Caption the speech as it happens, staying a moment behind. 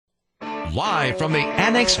Live from the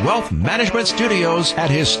Annex Wealth Management Studios at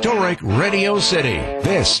historic Radio City,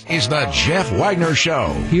 this is the Jeff Wagner Show.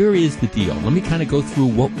 Here is the deal. Let me kind of go through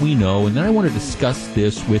what we know, and then I want to discuss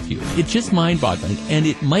this with you. It's just mind-boggling, and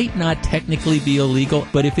it might not technically be illegal,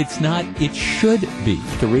 but if it's not, it should be.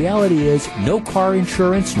 The reality is, no car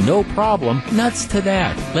insurance, no problem. Nuts to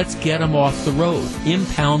that. Let's get them off the road.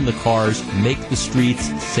 Impound the cars, make the streets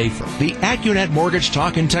safer. The AccuNet Mortgage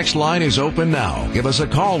Talk and Text line is open now. Give us a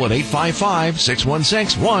call at 855-616-1620.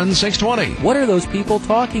 What are those people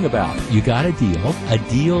talking about? You got a deal. A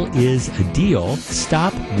deal is a deal.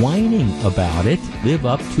 Stop whining about it. Live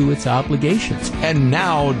up to its obligations. And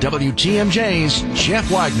now, WTMJ's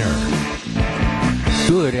Jeff Wagner.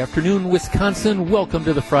 Good afternoon, Wisconsin. Welcome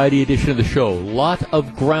to the Friday edition of the show. Lot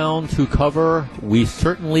of ground to cover. We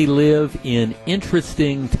certainly live in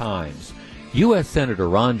interesting times. U.S. Senator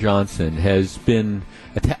Ron Johnson has been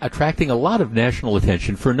attracting a lot of national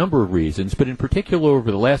attention for a number of reasons, but in particular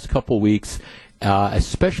over the last couple weeks,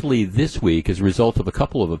 especially this week, as a result of a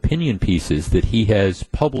couple of opinion pieces that he has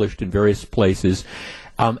published in various places,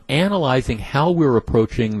 analyzing how we're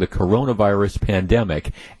approaching the coronavirus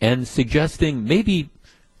pandemic and suggesting maybe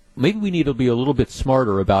we need to be a little bit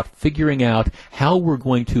smarter about figuring out how we're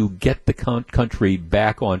going to get the country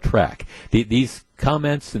back on track. These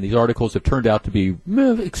comments and these articles have turned out to be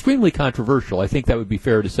extremely controversial. I think that would be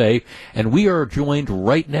fair to say. And we are joined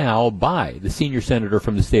right now by the senior senator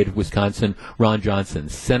from the state of Wisconsin, Ron Johnson.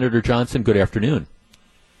 Senator Johnson, good afternoon.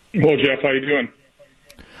 Well, Jeff, how you doing?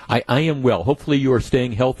 I am well. Hopefully you are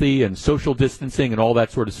staying healthy and social distancing and all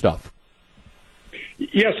that sort of stuff.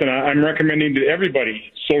 Yes, and I'm recommending to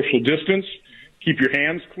everybody social distance, keep your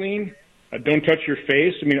hands clean, don't touch your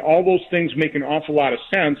face. I mean, all those things make an awful lot of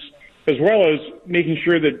sense, as well as making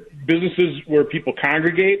sure that businesses where people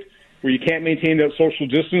congregate, where you can't maintain that social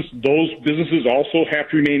distance, those businesses also have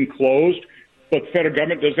to remain closed. But the federal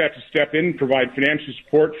government does have to step in and provide financial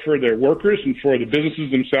support for their workers and for the businesses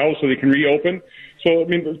themselves so they can reopen. So, I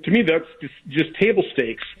mean, to me, that's just table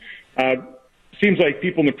stakes. Seems like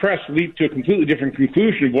people in the press leap to a completely different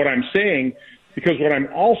conclusion of what I'm saying, because what I'm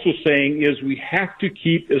also saying is we have to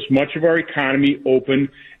keep as much of our economy open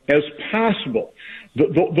as possible.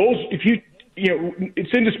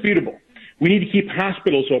 It's indisputable. We need to keep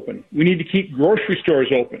hospitals open. We need to keep grocery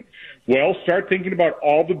stores open. Well, start thinking about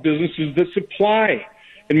all the businesses that supply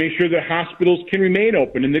and make sure that hospitals can remain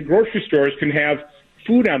open and that grocery stores can have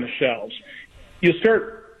food on the shelves. You'll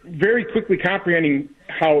start very quickly comprehending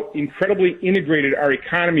how incredibly integrated our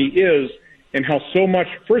economy is and how so much,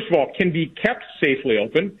 first of all, can be kept safely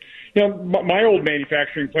open. You know, my old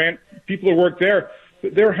manufacturing plant, people who work there,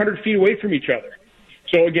 they're 100 feet away from each other.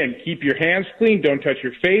 So, again, keep your hands clean, don't touch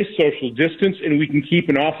your face, social distance, and we can keep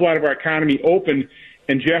an awful lot of our economy open.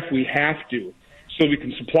 And, Jeff, we have to, so we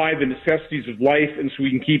can supply the necessities of life and so we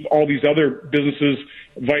can keep all these other businesses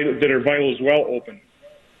that are vital as well open.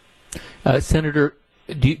 Senator,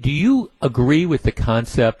 do you agree with the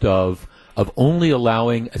concept of only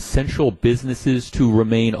allowing essential businesses to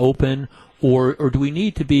remain open, or do we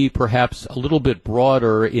need to be perhaps a little bit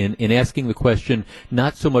broader in asking the question,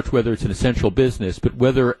 not so much whether it's an essential business, but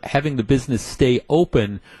whether having the business stay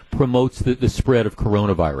open promotes the spread of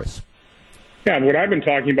coronavirus? Yeah, and what I've been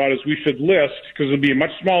talking about is we should list, because it'll be a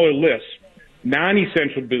much smaller list,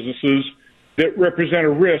 non-essential businesses that represent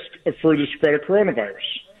a risk of further spread of coronavirus.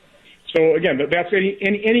 So, again, that's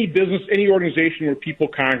any business, any organization where people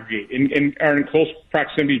congregate and are in close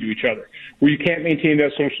proximity to each other, where you can't maintain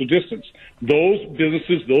that social distance. Those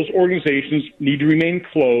businesses, those organizations need to remain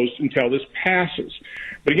closed until this passes.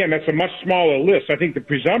 But, again, that's a much smaller list. I think the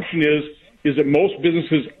presumption is that most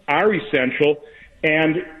businesses are essential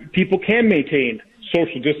and people can maintain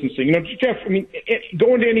social distancing. You know, Jeff, I mean,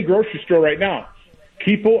 go into any grocery store right now.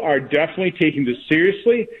 People are definitely taking this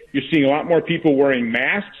seriously. You're seeing a lot more people wearing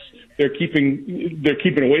masks. They're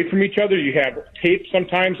keeping away from each other. You have tape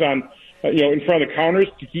sometimes on, in front of the counters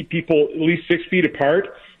to keep people at least 6 feet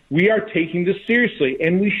apart. We are taking this seriously,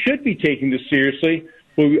 and we should be taking this seriously,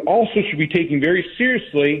 but we also should be taking very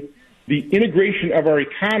seriously the integration of our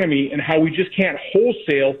economy and how we just can't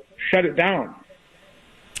wholesale shut it down.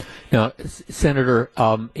 Now, Senator,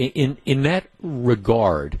 in that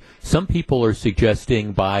regard, some people are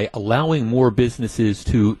suggesting by allowing more businesses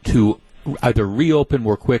to either reopen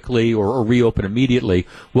more quickly or reopen immediately,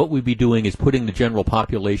 what we'd be doing is putting the general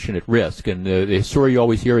population at risk. And the story you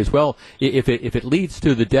always hear is, well, if it leads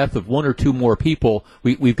to the death of one or two more people,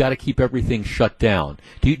 we've got to keep everything shut down.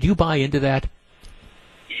 Do you buy into that?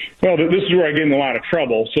 Well, this is where I get in a lot of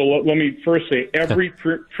trouble. So let me first say every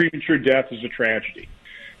premature death is a tragedy.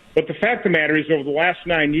 But the fact of the matter is, over the last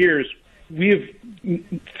 9 years, we have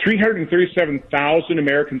 337,000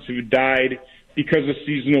 Americans who died because of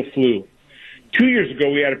seasonal flu. 2 years ago,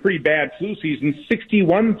 we had a pretty bad flu season.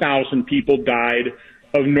 61,000 people died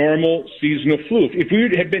of normal seasonal flu. If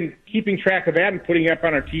we had been keeping track of that and putting it up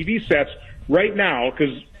on our TV sets right now,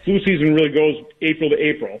 because flu season really goes April to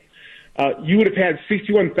April, you would have had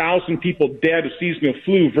 61,000 people dead of seasonal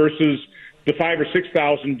flu versus the 5,000 or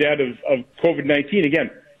 6,000 dead of COVID-19. Again,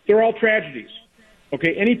 they're all tragedies.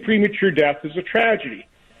 Okay, any premature death is a tragedy.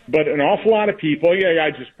 But an awful lot of people, I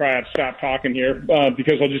just probably have to stop talking here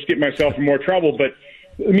because I'll just get myself in more trouble. But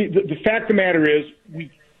I mean, the fact of the matter is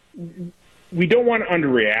we don't want to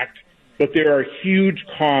underreact, but there are huge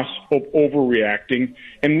costs of overreacting,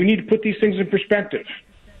 and we need to put these things in perspective.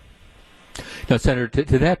 Now, Senator,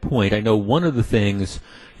 to that point, I know one of the things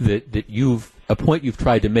that a point you've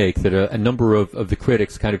tried to make that a number of the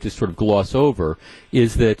critics kind of just sort of gloss over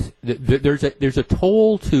is that there's a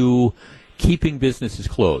toll to keeping businesses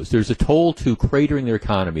closed. There's a toll to cratering their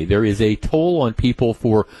economy. There is a toll on people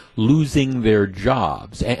for losing their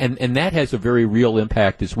jobs. And that has a very real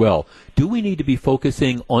impact as well. Do we need to be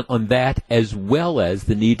focusing on that as well as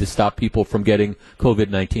the need to stop people from getting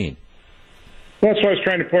COVID-19? Well, that's what I was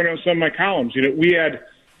trying to point out in some of my columns.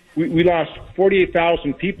 We lost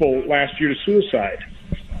 48,000 people last year to suicide.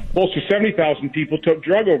 Close to 70,000 people took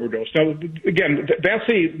drug overdose. Now, again, that's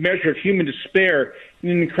a measure of human despair in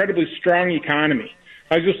an incredibly strong economy.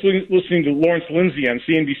 I was just listening to Lawrence Lindsay on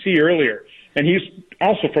CNBC earlier, and he's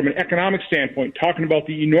also, from an economic standpoint, talking about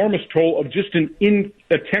the enormous toll of just a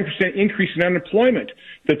 10% increase in unemployment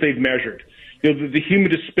that they've measured. The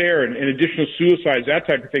human despair and additional suicides, that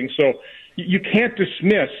type of thing. So you can't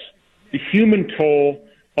dismiss the human toll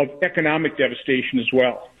of economic devastation as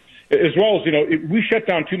well. As well as, if we shut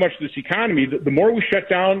down too much of this economy, the more we shut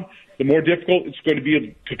down, the more difficult it's going to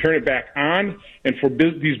be to turn it back on and for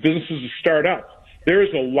these businesses to start up. There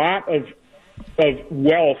is a lot of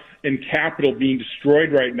wealth and capital being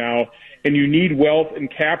destroyed right now, and you need wealth and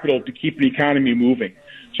capital to keep the economy moving.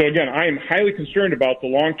 So, again, I am highly concerned about the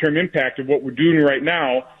long-term impact of what we're doing right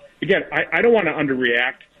now. Again, I don't want to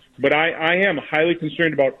underreact, but I am highly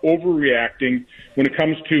concerned about overreacting when it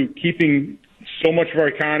comes to keeping so much of our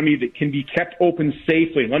economy that can be kept open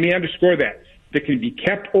safely. Let me underscore that can be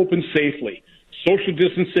kept open safely. Social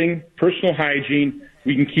distancing, personal hygiene,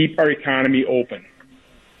 we can keep our economy open.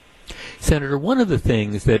 Senator, one of the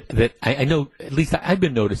things that I know, at least I've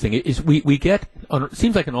been noticing, is we get, it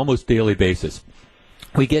seems like an almost daily basis,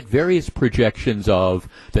 we get various projections of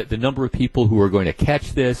the number of people who are going to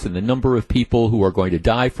catch this and the number of people who are going to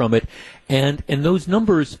die from it. And those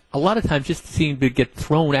numbers a lot of times just seem to get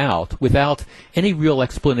thrown out without any real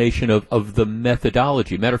explanation of the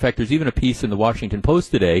methodology. Matter of fact, there's even a piece in the Washington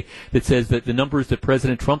Post today that says that the numbers that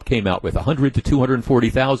President Trump came out with, 100 to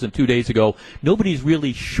 240,000 2 days ago, nobody's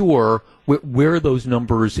really sure where those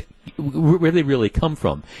numbers, where they really come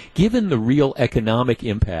from. Given the real economic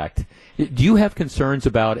impact, do you have concerns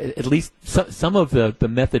about at least some of the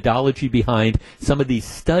methodology behind some of these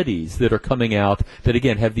studies that are coming out that,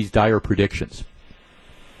 again, have these dire predictions?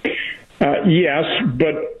 Yes,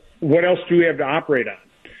 but what else do we have to operate on?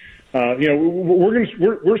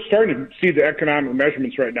 We're starting to see the economic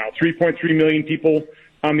measurements right now. 3.3 million people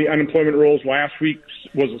on the unemployment rolls. Last week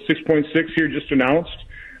was 6.6 here just announced.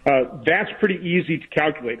 That's pretty easy to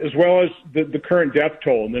calculate, as well as the current death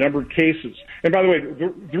toll and the number of cases. And by the way,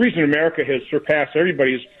 the reason America has surpassed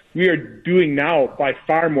everybody is we are doing now by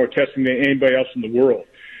far more testing than anybody else in the world.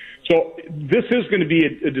 So this is going to be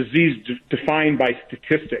a disease defined by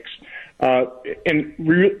statistics. And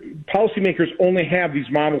policymakers only have these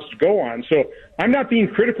models to go on. So I'm not being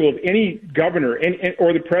critical of any governor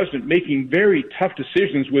or the president making very tough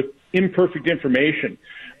decisions with imperfect information.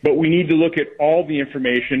 But we need to look at all the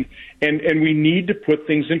information, and we need to put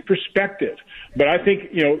things in perspective. But I think,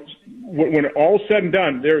 when all is said and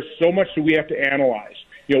done, there's so much that we have to analyze.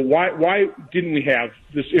 Why didn't we have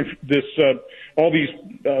all these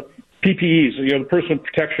PPEs, the personal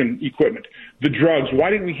protection equipment, the drugs? Why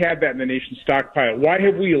didn't we have that in the nation's stockpile? Why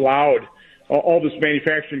have we allowed all this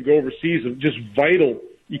manufacturing to go overseas of just vital,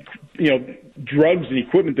 drugs and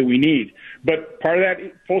equipment that we need? But part of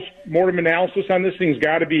that post-mortem analysis on this thing has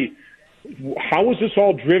got to be, how was this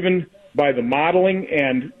all driven by the modeling,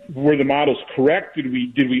 and were the models correct? Did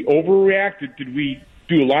we overreact? Did we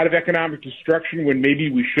do a lot of economic destruction when maybe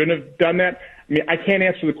we shouldn't have done that? I mean, I can't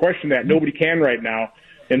answer the question that. Nobody can right now.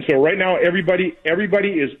 And so right now, everybody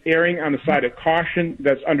is erring on the side of caution.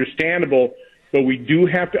 That's understandable, but we do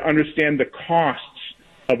have to understand the costs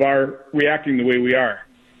of our reacting the way we are.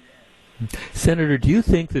 Senator, do you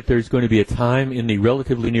think that there's going to be a time in the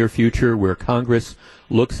relatively near future where Congress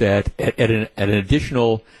looks at an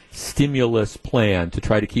additional stimulus plan to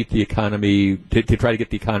try to keep the economy, to try to get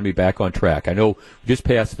the economy back on track? I know we just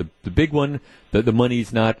passed the big one. The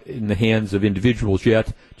money's not in the hands of individuals yet.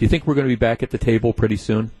 Do you think we're going to be back at the table pretty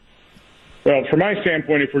soon? Well, from my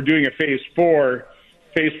standpoint, if we're doing a phase four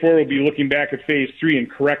will be looking back at phase three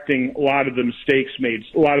and correcting a lot of the mistakes made,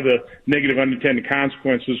 a lot of the negative unintended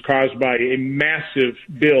consequences caused by a massive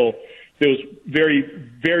bill that was very,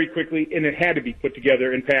 very quickly, and it had to be put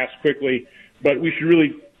together and passed quickly. But we should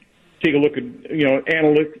really take a look at,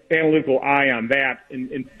 analytical eye on that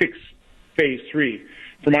and fix phase three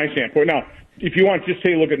from my standpoint. Now, if you want to just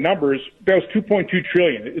take a look at numbers, that was $2.2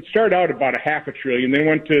 trillion. It started out about $0.5 trillion, then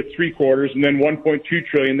went to $0.75, and then $1.2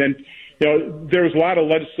 trillion. Then, there was a lot of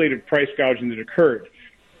legislative price gouging that occurred.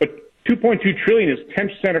 But $2.2 trillion is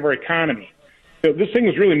 10% of our economy. This thing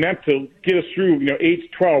was really meant to get us through, 8 to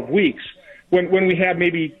 12 weeks when we had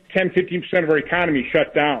maybe 10, 15% of our economy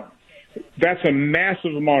shut down. That's a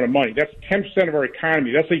massive amount of money. That's 10% of our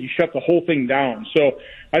economy. That's like you shut the whole thing down. So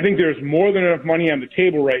I think there's more than enough money on the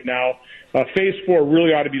table right now. Phase four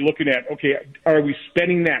really ought to be looking at, okay, are we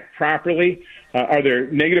spending that properly? Are there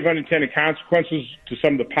negative unintended consequences to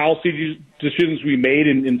some of the policy decisions we made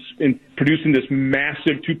in producing this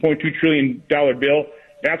massive $2.2 trillion bill?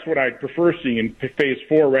 That's what I'd prefer seeing in phase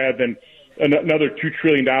four rather than another $2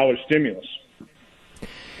 trillion stimulus.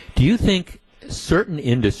 Do you think certain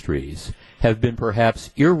industries have been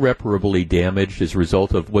perhaps irreparably damaged as a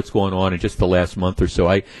result of what's going on in just the last month or so?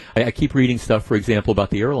 I keep reading stuff, for example,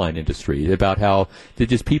 about the airline industry, about how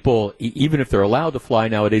just people, even if they're allowed to fly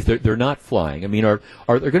nowadays, they're not flying. I mean, are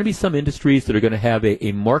there going to be some industries that are going to have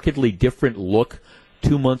a markedly different look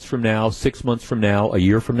 2 months from now, 6 months from now, a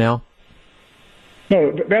year from now?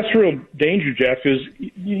 No, that's the real danger, Jeff, is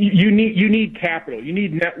you need capital. You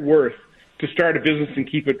need net worth to start a business and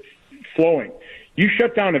keep it flowing. You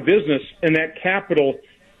shut down a business and that capital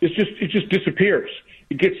it just disappears.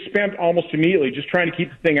 It gets spent almost immediately just trying to keep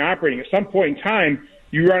the thing operating. At some point in time,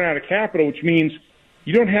 you run out of capital, which means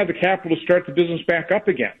you don't have the capital to start the business back up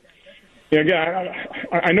again. Again,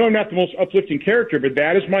 I know I'm not the most uplifting character, but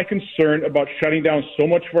that is my concern about shutting down so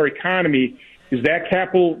much of our economy is that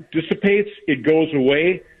capital dissipates, it goes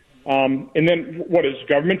away, and then what is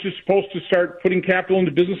government just supposed to start putting capital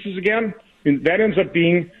into businesses again? That ends up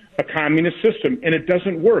being a communist system, and it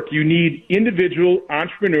doesn't work. You need individual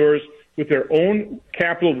entrepreneurs with their own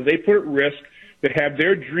capital that they put at risk, that have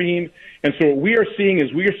their dream. And so what we are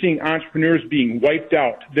seeing entrepreneurs being wiped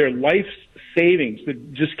out, their life savings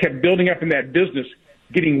that just kept building up in that business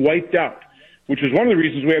getting wiped out, which is one of the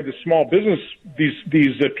reasons we have the small business, these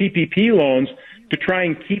PPP loans to try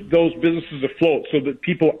and keep those businesses afloat so that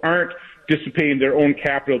people aren't dissipating their own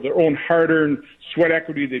capital, their own hard-earned sweat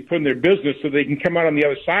equity they put in their business so they can come out on the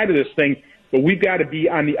other side of this thing. But we've got to be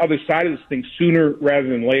on the other side of this thing sooner rather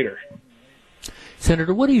than later.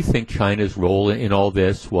 Senator, what do you think China's role in all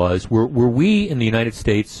this was? Were we in the United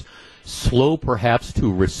States slow perhaps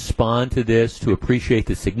to respond to this, to appreciate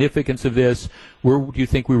the significance of this? Do you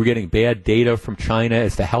think we were getting bad data from China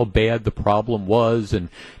as to how bad the problem was and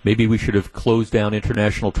maybe we should have closed down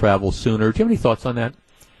international travel sooner? Do you have any thoughts on that?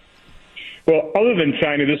 Well, other than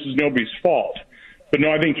China, this is nobody's fault. But no,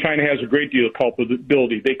 I think China has a great deal of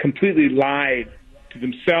culpability. They completely lied to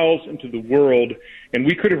themselves and to the world, and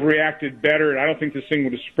we could have reacted better, and I don't think this thing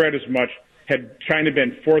would have spread as much had China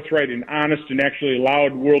been forthright and honest and actually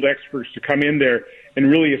allowed world experts to come in there and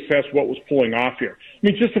really assess what was pulling off here. I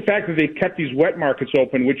mean, just the fact that they've kept these wet markets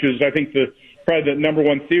open, which is, I think, probably the number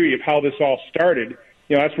one theory of how this all started.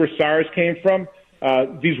 That's where SARS came from.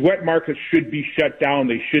 These wet markets should be shut down.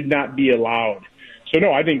 They should not be allowed. So,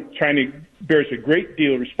 no, I think China bears a great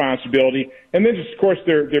deal of responsibility. And then, just, of course,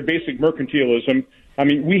 their basic mercantilism. I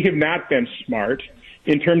mean, we have not been smart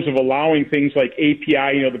in terms of allowing things like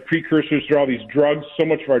API, the precursors to all these drugs. So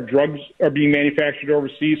much of our drugs are being manufactured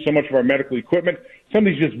overseas, so much of our medical equipment. Some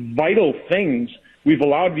of these just vital things we've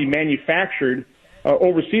allowed to be manufactured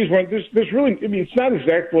overseas. When there's really, it's not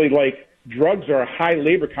exactly like drugs are a high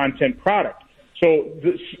labor content product. So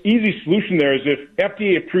the easy solution there is if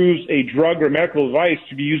FDA approves a drug or medical device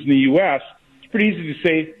to be used in the U.S., it's pretty easy to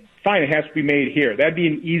say, fine, it has to be made here. That'd be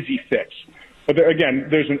an easy fix. But again,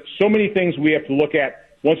 there's so many things we have to look at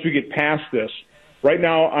once we get past this. Right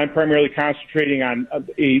now, I'm primarily concentrating on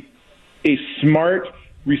a smart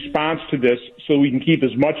response to this so we can keep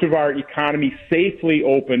as much of our economy safely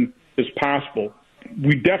open as possible.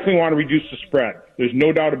 We definitely want to reduce the spread. There's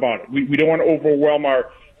no doubt about it. We don't want to overwhelm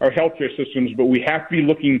our healthcare systems, but we have to be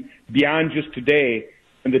looking beyond just today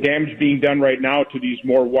and the damage being done right now to these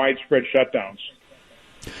more widespread shutdowns.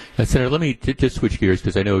 Senator, let me just switch gears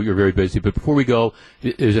because I know you're very busy. But before we go,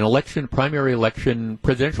 there's an election, primary election,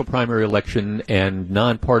 presidential primary election, and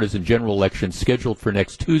nonpartisan general election scheduled for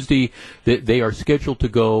next Tuesday. They are scheduled to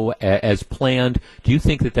go as planned. Do you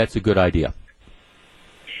think that that's a good idea?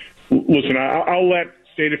 Listen, I'll let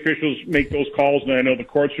state officials make those calls, and I know the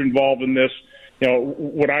courts are involved in this.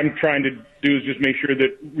 What I'm trying to do is just make sure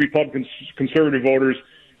that Republican conservative voters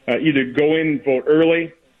either go in, vote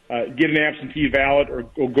early, get an absentee ballot, or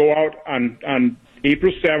go out on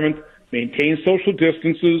April 7th, maintain social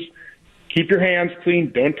distances, keep your hands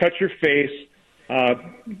clean, don't touch your face,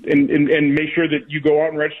 and make sure that you go out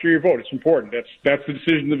and register your vote. It's important. That's the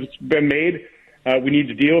decision that's been made. We need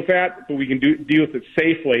to deal with that, but we can deal with it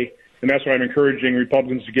safely, and that's why I'm encouraging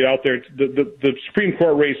Republicans to get out there. The Supreme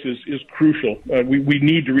Court race is crucial. We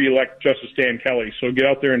need to reelect Justice Dan Kelly, so get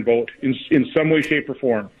out there and vote in some way, shape, or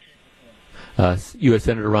form. U.S.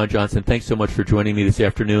 Senator Ron Johnson, thanks so much for joining me this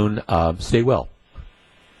afternoon. Stay well.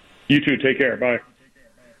 You too. Take care. Bye.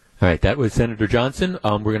 All right, that was Senator Johnson.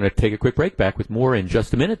 We're going to take a quick break. Back with more in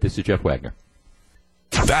just a minute. This is Jeff Wagner.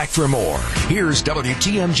 Back for more. Here's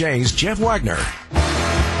WTMJ's Jeff Wagner.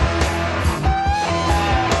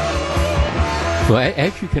 Well,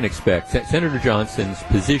 as you can expect, Senator Johnson's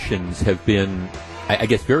positions have been, I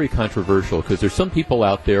guess, very controversial because there's some people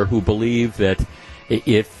out there who believe that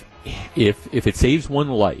if it saves one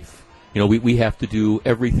life, we have to do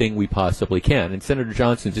everything we possibly can. And Senator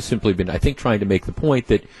Johnson's just simply been, I think, trying to make the point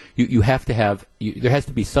that you have to have, there has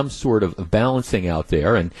to be some sort of balancing out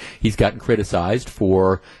there. And he's gotten criticized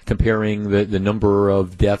for comparing the number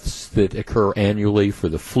of deaths that occur annually for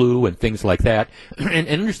the flu and things like that, and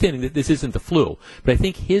understanding that this isn't the flu. But I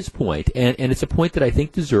think his point, and it's a point that I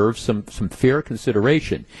think deserves some fair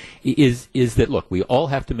consideration, is that, look, we all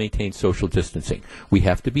have to maintain social distancing. We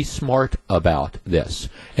have to be smart about this.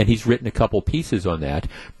 And he's written a couple pieces on that,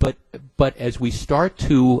 but as we start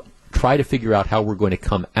to try to figure out how we're going to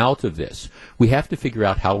come out of this, we have to figure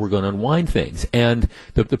out how we're going to unwind things. And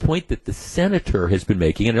the point that the senator has been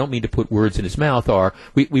making, and I don't mean to put words in his mouth, are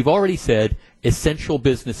we've already said essential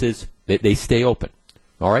businesses, they stay open.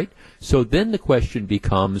 All right? So then the question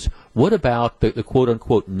becomes, what about the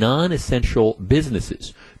quote-unquote non-essential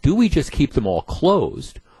businesses? Do we just keep them all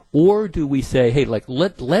closed? Or do we say, hey,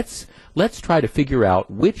 let's try to figure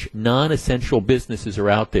out which non-essential businesses are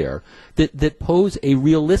out there that pose a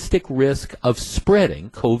realistic risk of spreading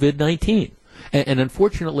COVID-19? And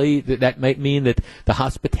unfortunately, that might mean that the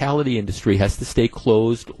hospitality industry has to stay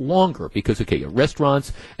closed longer because,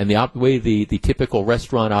 restaurants and the way the typical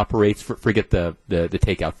restaurant operates, forget the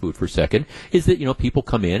takeout food for a second, is that, people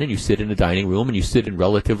come in and you sit in a dining room and you sit in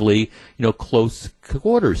relatively, close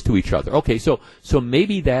quarters to each other. Okay, so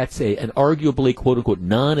maybe that's an arguably, quote unquote,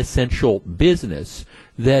 non-essential business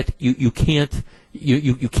that you can't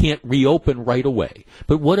reopen right away.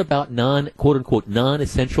 But what about quote-unquote,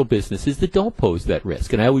 non-essential businesses that don't pose that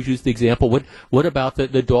risk? And I always use the example, what about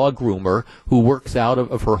the dog groomer who works out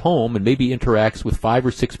of her home and maybe interacts with 5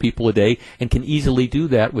 or 6 people a day and can easily do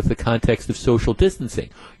that with the context of social distancing?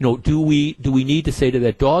 Do we need to say to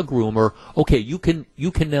that dog groomer, okay, you can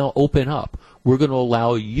now open up. We're going to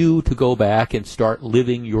allow you to go back and start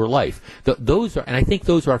living your life. And I think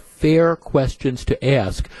those are fair questions to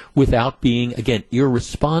ask without being, again,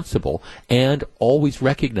 irresponsible, and always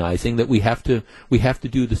recognizing that we have to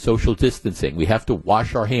do the social distancing. We have to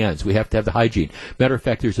wash our hands. We have to have the hygiene. Matter of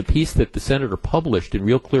fact, there's a piece that the senator published in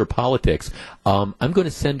Real Clear Politics. I'm going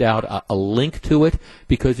to send out a link to it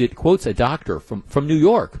because it quotes a doctor from New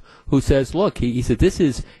York who says, look, he said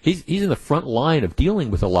he's in the front line of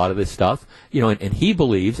dealing with a lot of this stuff, and he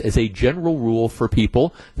believes as a general rule for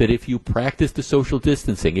people that if you practice the social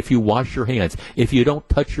distancing, if you wash your hands, if you don't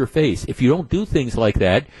touch your face, if you don't do things like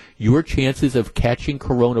that, your chances of catching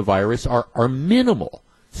coronavirus are minimal.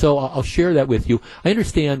 So I'll share that with you. I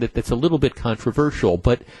understand that that's a little bit controversial,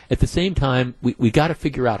 but at the same time, we got to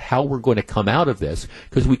figure out how we're going to come out of this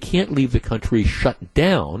because we can't leave the country shut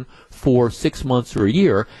down for 6 months or a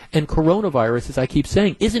year. And coronavirus, as I keep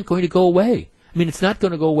saying, isn't going to go away. I mean, it's not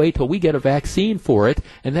going to go away till we get a vaccine for it,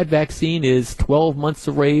 and that vaccine is 12 months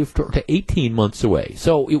away to 18 months away.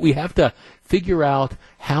 So we have to figure out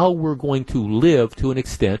how we're going to live to an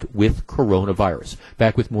extent with coronavirus.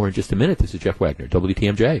 Back with more in just a minute. This is Jeff Wagner,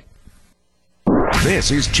 WTMJ.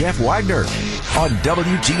 This is Jeff Wagner on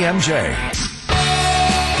WTMJ.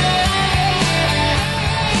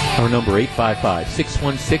 Our number,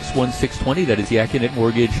 855-616-1620. That is the Accunet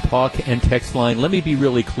Mortgage talk and text line. Let me be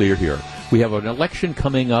really clear here. We have an election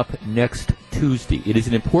coming up next Tuesday. It is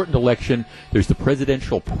an important election. There's the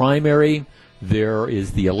presidential primary. There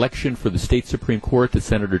is the election for the state Supreme Court that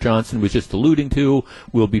Senator Johnson was just alluding to.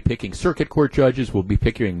 We'll be picking circuit court judges. We'll be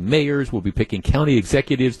picking mayors. We'll be picking county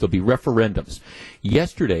executives. There'll be referendums.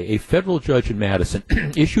 Yesterday, a federal judge in Madison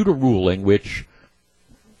issued a ruling which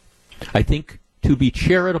I think, to be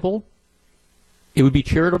charitable, it would be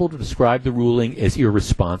charitable to describe the ruling as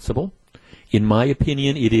irresponsible. In my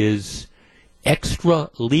opinion, it is extra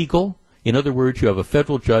legal. In other words, you have a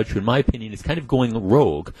federal judge who, in my opinion, is kind of going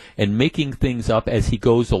rogue and making things up as he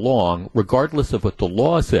goes along, regardless of what the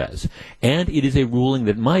law says. And it is a ruling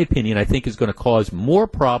that, in my opinion, I think is going to cause more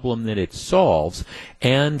problem than it solves,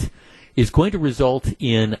 and is going to result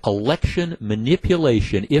in election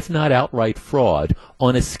manipulation, if not outright fraud,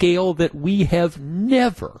 on a scale that we have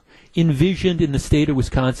never envisioned in the state of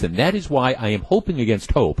Wisconsin. That is why I am hoping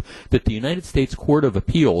against hope that the United States Court of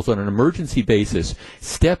Appeals, on an emergency basis,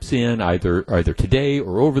 steps in either today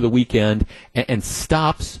or over the weekend and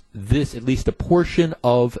stops this, at least a portion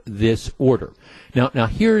of this order. Now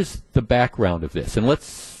here's the background of this, and we're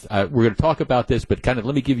going to talk about this, but kind of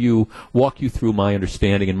let me walk you through my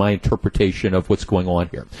understanding and my interpretation of what's going on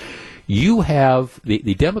here. You have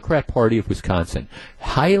the Democrat Party of Wisconsin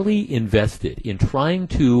highly invested in trying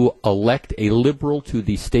to elect a liberal to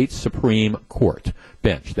the state Supreme Court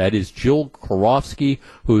bench. That is Jill Karofsky,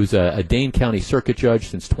 who's a Dane County Circuit Judge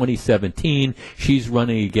since 2017. She's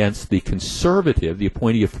running against the conservative, the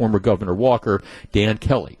appointee of former Governor Walker, Dan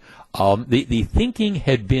Kelly. The thinking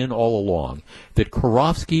had been all along that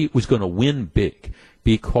Karofsky was going to win big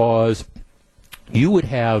because you would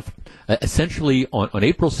have essentially on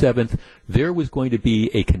April 7th, there was going to be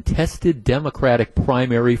a contested Democratic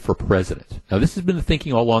primary for president. Now, this has been the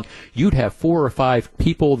thinking all along. You'd have 4 or 5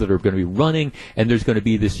 people that are going to be running, and there's going to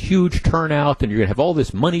be this huge turnout, and you're going to have all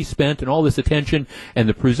this money spent and all this attention, and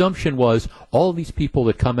the presumption was all these people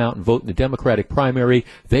that come out and vote in the Democratic primary,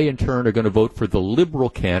 they in turn are going to vote for the liberal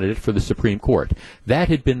candidate for the Supreme Court. That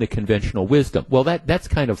had been the conventional wisdom. Well, that's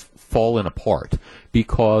kind of fallen apart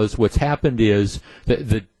because what's happened is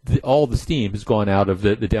all the steam has gone out of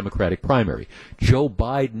the Democratic primary. Joe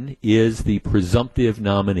Biden is the presumptive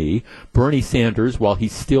nominee. Bernie Sanders, while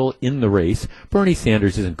he's still in the race, Bernie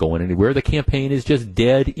Sanders isn't going anywhere. The campaign is just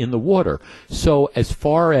dead in the water. So as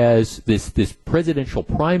far as this presidential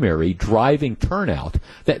primary driving turnout,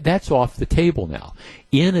 that's off the table now.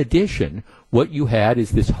 In addition, what you had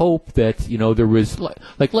is this hope that, there was,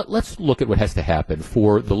 let's look at what has to happen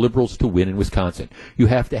for the liberals to win in Wisconsin. You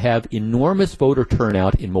have to have enormous voter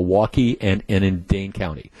turnout in Milwaukee and in Dane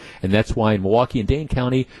County. And that's why in Milwaukee and Dane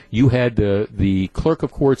County, you had the clerk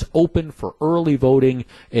of courts open for early voting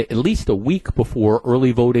at least a week before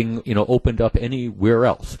early voting, opened up anywhere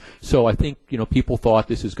else. So I think, people thought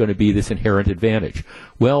this is going to be this inherent advantage.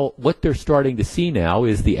 Well, what they're starting to see now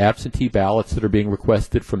is the absentee ballots that are being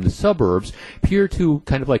requested from the suburbs appear to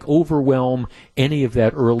kind of like overwhelm any of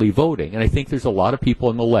that early voting. And I think there's a lot of people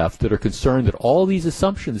on the left that are concerned that all these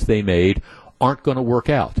assumptions they made aren't going to work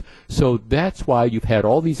out. So that's why you've had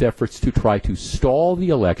all these efforts to try to stall the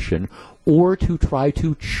election or to try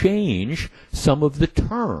to change some of the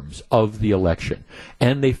terms of the election.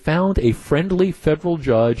 And they found a friendly federal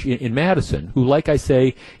judge in Madison who, like I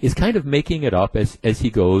say, is kind of making it up as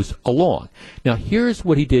he goes along. Now, here's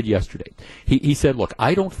what he did yesterday. He said, look,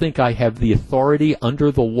 I don't think I have the authority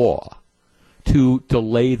under the law to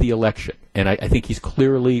delay the election. And I think he's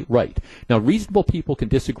clearly right. Now, reasonable people can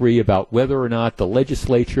disagree about whether or not the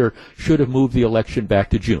legislature should have moved the election back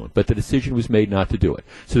to June, but the decision was made not to do it.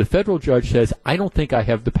 So the federal judge says, I don't think I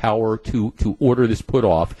have the power to order this put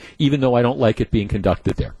off, even though I don't like it being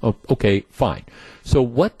conducted there. Oh, okay, fine. So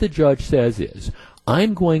what the judge says is,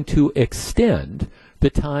 I'm going to extend the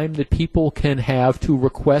time that people can have to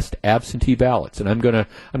request absentee ballots, and I'm going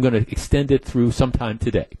to extend it through sometime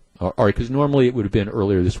today. All right, because normally it would have been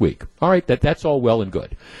earlier this week. All right, that's all well and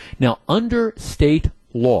good. Now, under state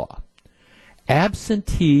law,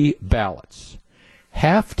 absentee ballots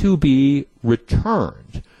have to be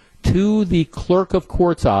returned to the clerk of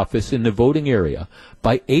court's office in the voting area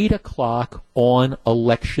by 8 o'clock on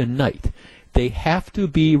election night. They have to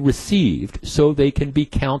be received so they can be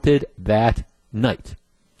counted that night.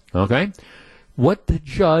 Okay? What the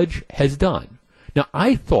judge has done. Now,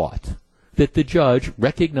 I thought that the judge,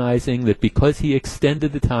 recognizing that because he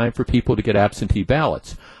extended the time for people to get absentee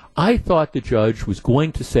ballots, I thought the judge was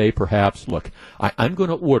going to say perhaps, look, I'm going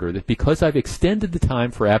to order that because I've extended the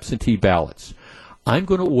time for absentee ballots, I'm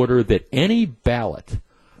going to order that any ballot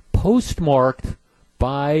postmarked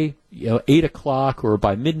by 8 o'clock or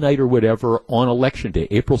by midnight or whatever on Election Day,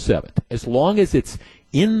 April 7th, as long as it's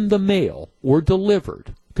in the mail or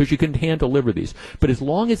delivered, because you can hand deliver these, but as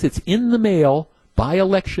long as it's in the mail by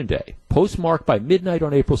Election Day, postmarked by midnight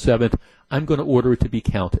on April 7th, I'm going to order it to be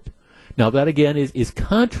counted. Now, that, again, is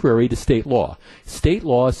contrary to state law. State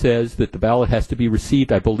law says that the ballot has to be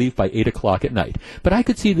received, I believe, by 8 o'clock at night. But I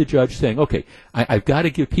could see the judge saying, okay, I've got to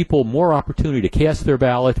give people more opportunity to cast their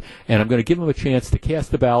ballot, and I'm going to give them a chance to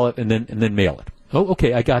cast the ballot and then mail it. Oh,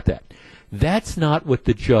 okay, I got that. That's not what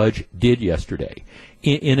the judge did yesterday.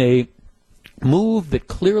 In a move that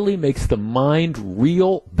clearly makes the mind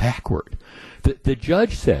reel backward, the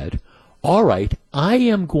judge said, all right, I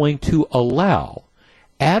am going to allow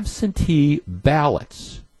absentee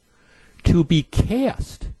ballots to be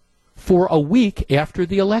cast for a week after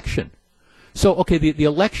the election. So, okay, the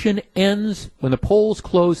election ends when the polls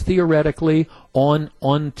close theoretically on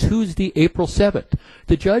Tuesday, April 7th.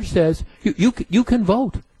 The judge says you can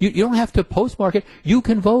vote. You don't have to postmark it. You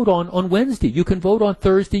can vote on Wednesday. You can vote on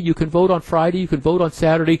Thursday. You can vote on Friday. You can vote on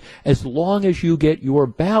Saturday, as long as you get your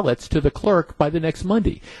ballots to the clerk by the next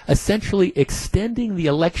Monday, essentially extending the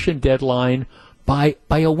election deadline by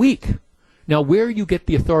a week. Now, where you get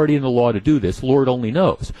the authority in the law to do this, Lord only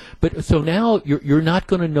knows. But so now you're not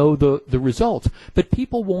going to know the results. But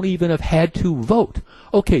people won't even have had to vote.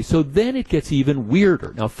 Okay, so then it gets even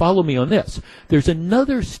weirder. Now, follow me on this. There's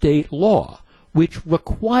another state law which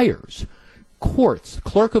requires courts,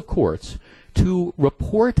 clerk of courts, to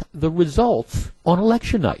report the results on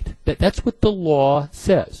election night. That's what the law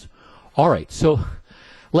says. All right, so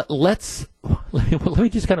let me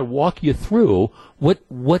just kind of walk you through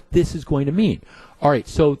what this is going to mean. All right,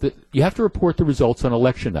 so you have to report the results on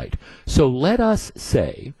election night. So let us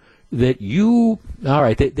say that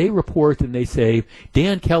they report and they say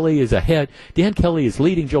Dan Kelly is ahead. Dan Kelly is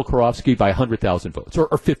leading Joe Karofsky by 100,000 votes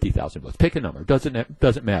or 50,000 votes. Pick a number.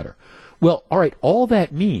 Doesn't matter. Well, all right, all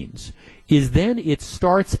that means is then it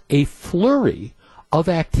starts a flurry of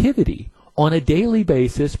activity on a daily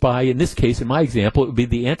basis by, in this case, in my example, it would be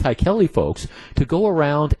the anti-Kelly folks, to go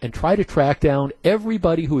around and try to track down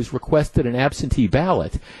everybody who has requested an absentee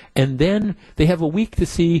ballot, and then they have a week to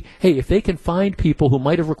see, hey, if they can find people who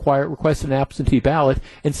might have requested an absentee ballot,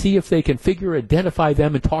 and see if they can identify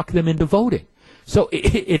them and talk them into voting. So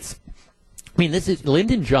this is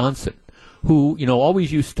Lyndon Johnson, who,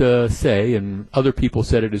 always used to say, and other people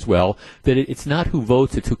said it as well, that it's not who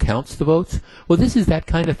votes, it's who counts the votes. Well, this is that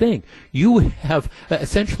kind of thing. You have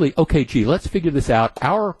essentially, okay, let's figure this out.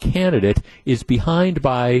 Our candidate is behind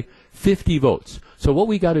by 50 votes. So what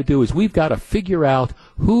we got to do is we've got to figure out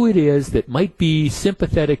who it is that might be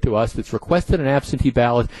sympathetic to us, that's requested an absentee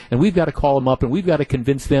ballot, and we've got to call them up and we've got to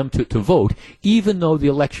convince them to vote, even though the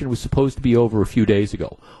election was supposed to be over a few days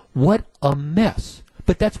ago. What a mess.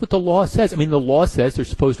 But that's what the law says. The law says they're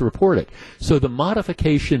supposed to report it. So the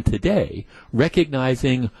modification today,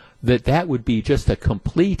 recognizing that would be just a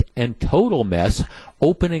complete and total mess,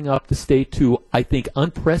 opening up the state to, I think,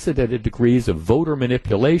 unprecedented degrees of voter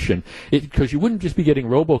manipulation, because you wouldn't just be getting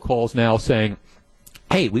robocalls now saying,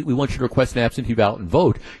 hey, we want you to request an absentee ballot and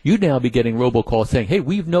vote. You'd now be getting robocalls saying, hey,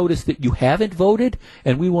 we've noticed that you haven't voted,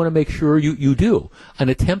 and we want to make sure you do. An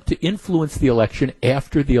attempt to influence the election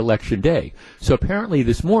after the election day. So apparently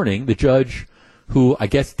this morning, the judge, who I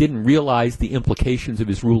guess didn't realize the implications of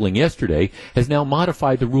his ruling yesterday, has now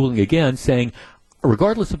modified the ruling again, saying,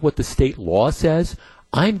 regardless of what the state law says,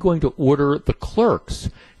 I'm going to order the clerks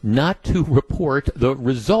not to report the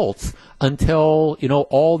results until,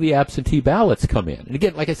 all the absentee ballots come in. And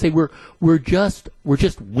again, like I say, we're just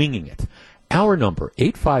winging it. Our number,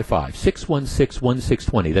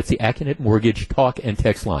 855-616-1620. That's the Acunet Mortgage talk and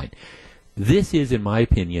text line. This is, in my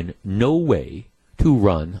opinion, no way to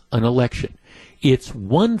run an election. It's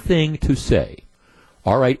one thing to say,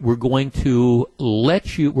 all right, we're going to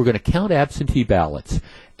count absentee ballots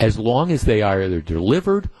as long as they are either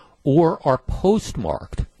delivered or are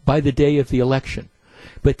postmarked by the day of the election.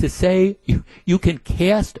 But to say you can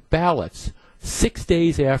cast ballots 6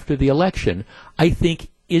 days after the election, I think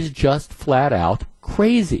is just flat out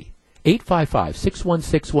crazy.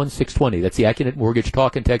 855-616-1620. That's the Acunet Mortgage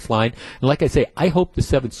talk and text line. And like I say, I hope the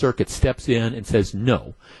Seventh Circuit steps in and says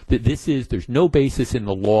no, that there's no basis in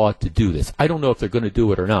the law to do this. I don't know if they're going to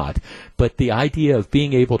do it or not, but the idea of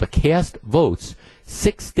being able to cast votes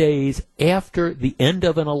 6 days after the end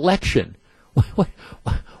of an election, what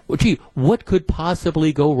could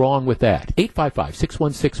possibly go wrong with that?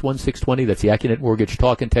 855-616-1620. That's the Acunet Mortgage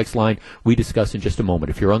talk and text line. We discuss in just a moment.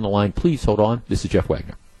 If you're on the line, please hold on. This is Jeff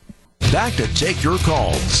Wagner. Back to take your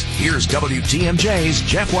calls. Here's WTMJ's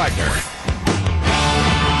Jeff Wagner.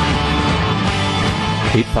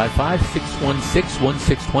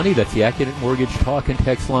 855-616-1620. That's the Accident Mortgage talk and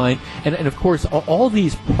text line. And of course, all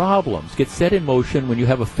these problems get set in motion when you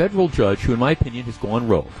have a federal judge who, in my opinion, has gone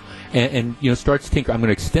rogue. And starts tinkering. I'm going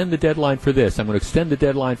to extend the deadline for this. I'm going to extend the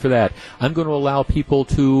deadline for that. I'm going to allow people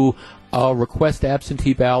to request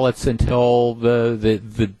absentee ballots until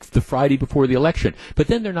the Friday before the election. But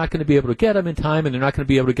then they're not going to be able to get them in time, and they're not going to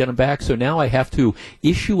be able to get them back. So now I have to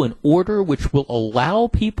issue an order which will allow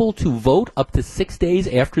people to vote up to 6 days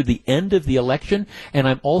after the end of the election. And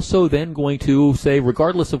I'm also then going to say,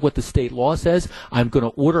 regardless of what the state law says, I'm going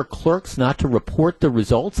to order clerks not to report the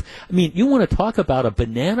results. I mean, you want to talk about a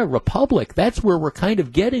banana republic. That's where we're kind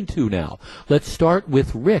of getting to now. Let's start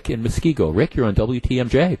with Rick in Muskego. Rick, you're on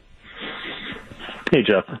WTMJ. Hey,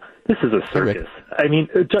 Jeff. This is a circus. I mean,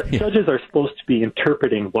 judges are supposed to be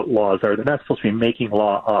interpreting what laws are. They're not supposed to be making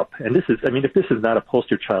law up. And this is, I mean, if this is not a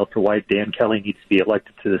poster child for why Dan Kelly needs to be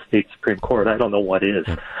elected to the state Supreme Court, I don't know what is.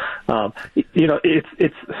 If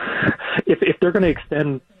they're going to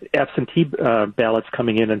extend absentee ballots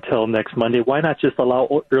coming in until next Monday, why not just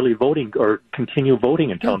allow early voting or continue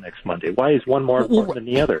voting until next Monday? Why is one more important than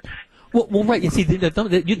the other? Well, right. You see,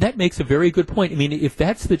 that makes a very good point. I mean, if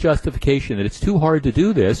that's the justification that it's too hard to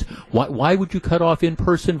do this, why would you cut off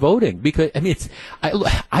in-person voting? Because I mean,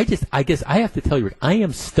 I guess I have to tell you, Rick, I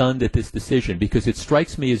am stunned at this decision because it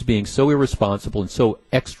strikes me as being so irresponsible and so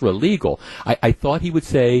extra legal. I thought he would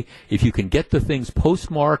say, if you can get the things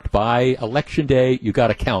postmarked by Election Day, you got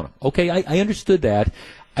to count them. Okay, I understood that.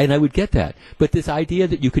 And I would get that. But this idea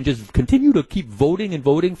that you can just continue to keep voting and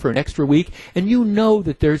voting for an extra week, and you know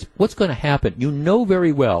that there's what's going to happen. You know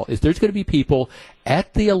very well is there's going to be people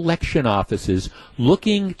at the election offices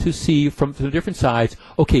looking to see from the different sides,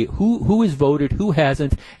 okay, who has voted, who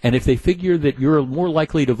hasn't, and if they figure that you're more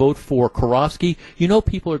likely to vote for Karofsky, you know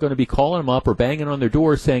people are going to be calling them up or banging on their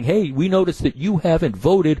doors saying, hey, we noticed that you haven't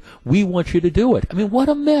voted. We want you to do it. I mean, what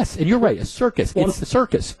a mess. And you're right, a circus. It's a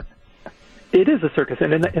circus. It is a circus,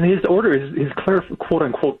 and his order, his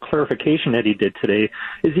quote-unquote clarification that he did today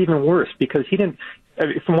is even worse because he didn't.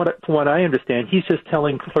 From what I understand, he's just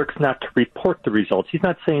telling clerks not to report the results. He's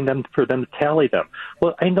not saying for them to tally them.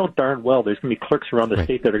 Well, I know darn well there's going to be clerks around the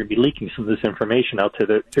state that are going to be leaking some of this information out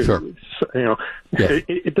to sure. Yes.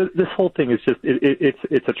 This whole thing is just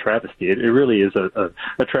it's a travesty. It really is a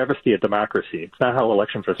travesty of democracy. It's not how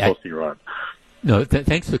elections are supposed to be run. No,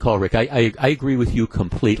 thanks for the call, Rick. I agree with you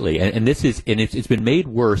completely, and it's been made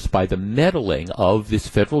worse by the meddling of this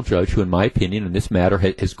federal judge, who, in my opinion, in this matter,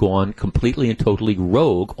 has gone completely and totally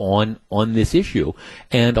rogue on this issue,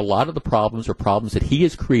 and a lot of the problems are problems that he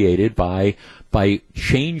has created by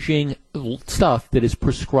changing stuff that is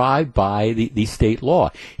prescribed by the state law.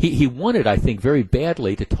 He wanted, I think, very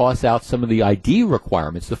badly to toss out some of the ID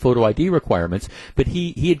requirements, the photo ID requirements, but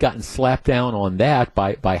he had gotten slapped down on that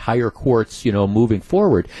by higher courts, moving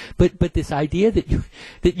forward. But this idea that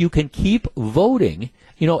you can keep voting,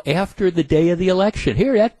 after the day of the election.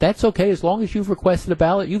 Here, that's okay. As long as you've requested a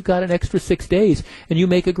ballot, you've got an extra 6 days. And you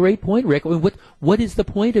make a great point, Rick. I mean, what is the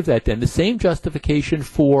point of that then? The same justification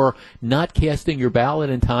for not casting your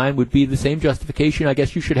ballot in time would be the same justification I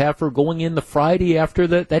guess you should have for going in the Friday after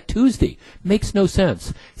that Tuesday. Makes no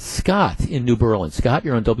sense. Scott in New Berlin. Scott,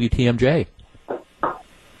 you're on WTMJ.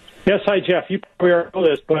 Yes, hi, Jeff. You probably already know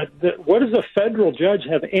this, but what does a federal judge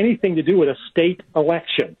have anything to do with a state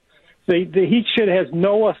election? He has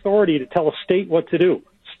no authority to tell a state what to do.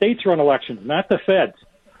 States run elections, not the feds.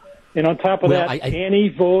 And on top of any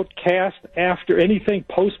vote cast after anything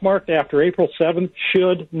postmarked after April 7th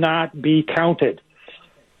should not be counted.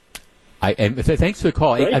 Thanks for the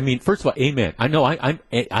call. Right? I mean, first of all, amen. I know I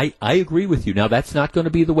agree with you. Now, that's not going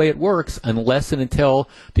to be the way it works unless and until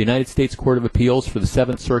the United States Court of Appeals for the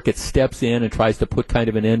Seventh Circuit steps in and tries to put kind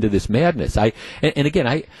of an end to this madness. I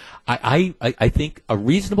think a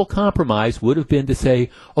reasonable compromise would have been to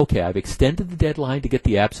say, okay, I've extended the deadline to get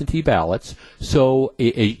the absentee ballots, so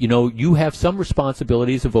you have some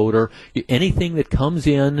responsibility as a voter. Anything that comes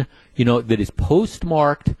in, that is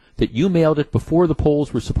postmarked, that you mailed it before the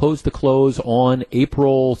polls were supposed to close on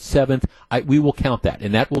April 7th, we will count that,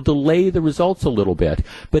 and that will delay the results a little bit.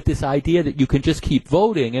 But this idea that you can just keep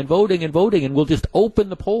voting and voting and voting, and we'll just open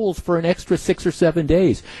the polls for an extra 6 or 7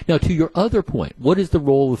 days. Now, to your other point, what is the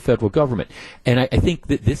role of the federal government? And I think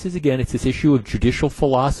that this is, again, it's this issue of judicial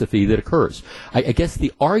philosophy that occurs. I guess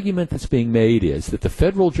the argument that's being made is that the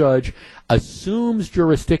federal judge assumes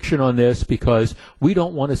jurisdiction on this because we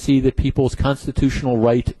don't want to see that people's constitutional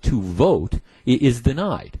right to vote is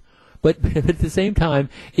denied. But at the same time,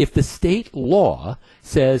 if the state law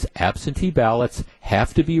says absentee ballots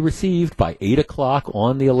have to be received by 8 o'clock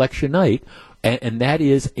on the election night, and that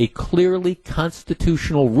is a clearly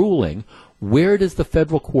constitutional ruling, where does the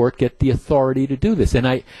federal court get the authority to do this?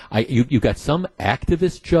 And you've got some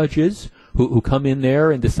activist judges who come in there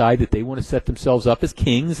and decide that they want to set themselves up as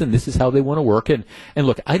kings, and this is how they want to work. And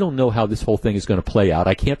look, I don't know how this whole thing is going to play out.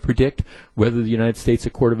 I can't predict whether the United States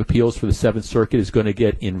Court of Appeals for the Seventh Circuit is going to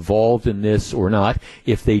get involved in this or not.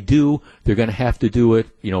 If they do, they're going to have to do it,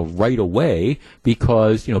 right away,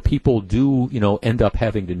 because, people do, end up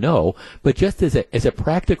having to know. But just as a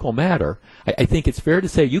practical matter, I think it's fair to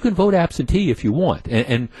say you can vote absentee if you want.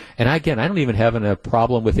 And again, I don't even have a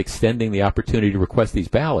problem with extending the opportunity to request these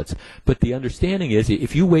ballots. But the understanding is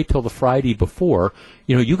if you wait till the Friday before,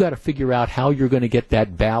 you got to figure out how you're going to get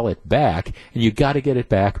that ballot back, and you got to get it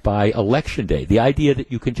back by Election Day. The idea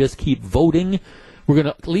that you can just keep voting, we're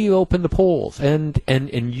going to leave open the polls. And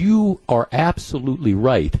you are absolutely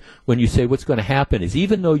right when you say what's going to happen is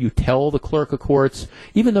even though you tell the clerk of courts,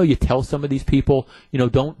 even though you tell some of these people,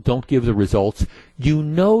 don't give the results,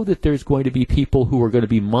 that there's going to be people who are going to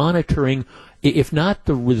be monitoring, if not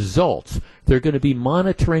the results, they're going to be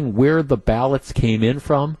monitoring where the ballots came in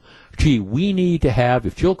from. Gee, we need to have,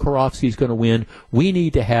 if Jill Karofsky is going to win, we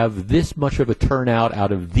need to have this much of a turnout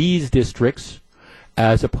out of these districts,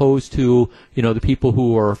 as opposed to, the people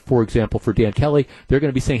who are, for example, for Dan Kelly, they're going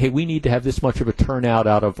to be saying, hey, we need to have this much of a turnout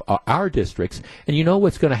out of our districts. And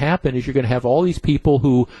what's going to happen is you're going to have all these people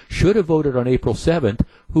who should have voted on April 7th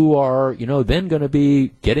who are, then going to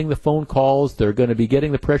be getting the phone calls. They're going to be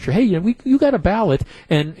getting the pressure. Hey, you got a ballot,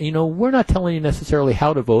 and, we're not telling you necessarily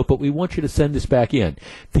how to vote, but we want you to send this back in.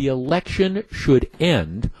 The election should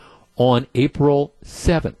end on April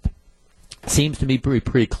 7th. Seems to me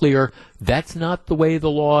pretty clear. That's not the way the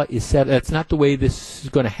law is set. That's not the way this is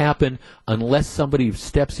going to happen unless somebody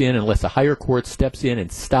steps in, unless a higher court steps in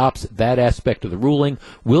and stops that aspect of the ruling.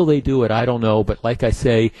 Will they do it? I don't know. But like I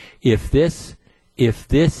say, if it's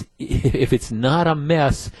not a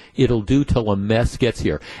mess, it'll do till a mess gets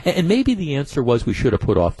here. And maybe the answer was we should have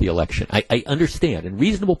put off the election. I understand, and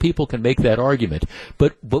reasonable people can make that argument,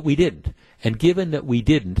 but we didn't. And given that we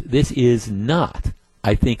didn't, this is not,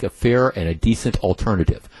 I think, a fair and a decent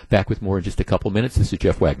alternative. Back with more in just a couple minutes. This is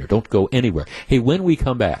Jeff Wagner. Don't go anywhere. Hey, when we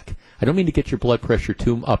come back, I don't mean to get your blood pressure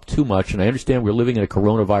up too much, and I understand we're living in a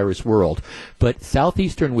coronavirus world, but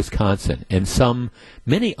southeastern Wisconsin and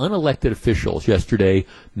many unelected officials yesterday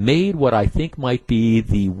made what I think might be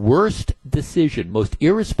the worst decision, most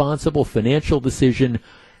irresponsible financial decision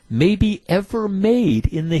maybe ever made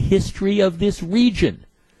in the history of this region.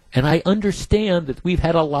 And I understand that we've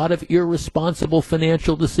had a lot of irresponsible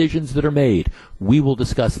financial decisions that are made. We will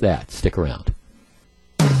discuss that. Stick around.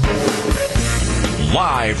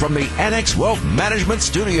 Live from the Annex Wealth Management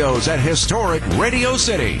Studios at historic Radio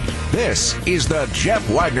City, this is the Jeff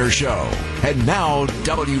Wagner Show. And now,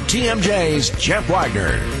 WTMJ's Jeff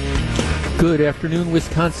Wagner. Good afternoon,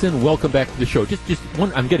 Wisconsin. Welcome back to the show.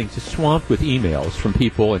 I'm getting just swamped with emails from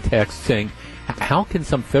people and texts saying, how can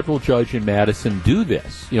some federal judge in Madison do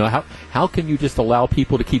this? How can you just allow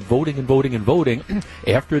people to keep voting and voting and voting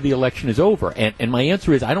after the election is over? And my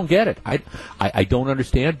answer is I don't get it. I don't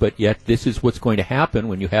understand, but yet this is what's going to happen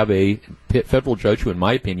when you have a federal judge who, in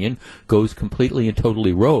my opinion, goes completely and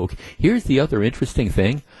totally rogue. Here's the other interesting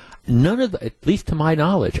thing. At least to my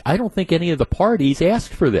knowledge, I don't think any of the parties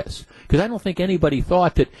asked for this. Because I don't think anybody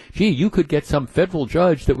thought that, you could get some federal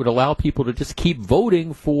judge that would allow people to just keep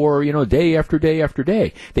voting for, day after day after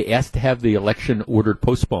day. They asked to have the election ordered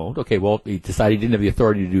postponed. Okay, well, he decided he didn't have the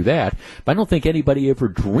authority to do that. But I don't think anybody ever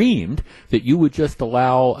dreamed that you would just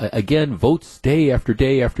allow, again, votes day after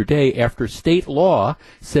day after day after state law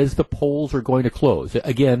says the polls are going to close.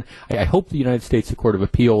 Again, I hope the United States Court of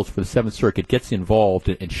Appeals for the Seventh Circuit gets involved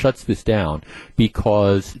and shuts this down,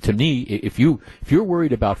 because to me, if you're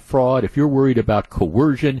worried about fraud, if you're worried about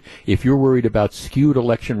coercion, if you're worried about skewed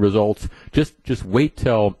election results, just wait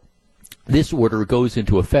till this order goes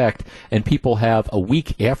into effect and people have a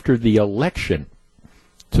week after the election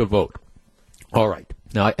to vote. All right.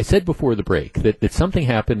 Now, I said before the break that something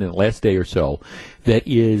happened in the last day or so that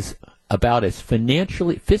is about as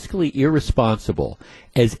fiscally irresponsible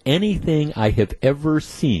as anything I have ever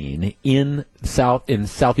seen in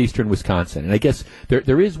southeastern Wisconsin. And I guess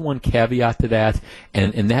there is one caveat to that,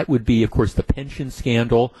 and that would be, of course, the pension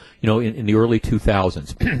scandal, in the early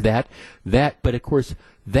 2000s. But of course,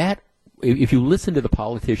 if you listen to the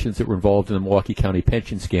politicians that were involved in the Milwaukee County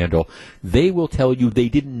pension scandal, they will tell you they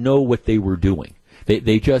didn't know what they were doing.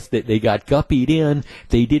 They got guppied in.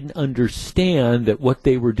 They didn't understand that what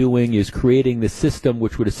they were doing is creating this system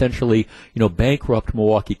which would essentially, bankrupt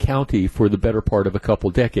Milwaukee County for the better part of a couple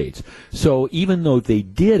decades. So even though they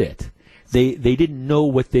did it, they didn't know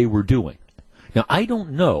what they were doing. Now, I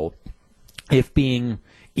don't know if being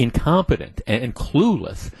incompetent and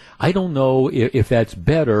clueless, I don't know if that's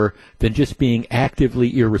better than just being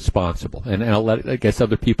actively irresponsible. And I'll let, I guess,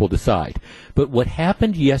 other people decide. But what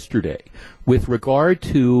happened yesterday with regard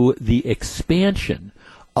to the expansion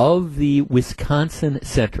of the Wisconsin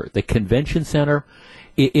Center, the convention center,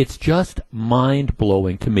 it's just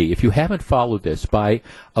mind-blowing to me. If you haven't followed this, by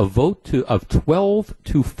a vote of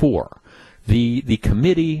 12-4, the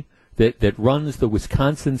committee that runs the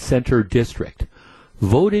Wisconsin Center District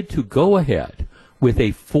voted to go ahead with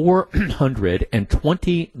a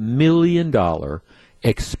 $420 million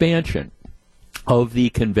expansion of the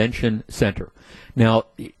convention center. Now,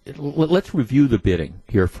 let's review the bidding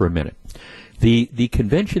here for a minute. The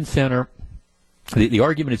convention center, the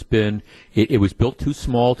argument has been it was built too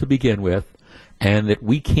small to begin with, and that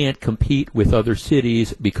we can't compete with other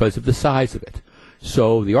cities because of the size of it.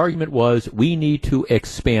 So the argument was we need to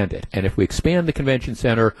expand it. And if we expand the convention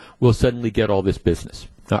center, we'll suddenly get all this business.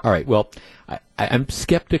 All right, well, I'm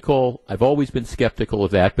skeptical. I've always been skeptical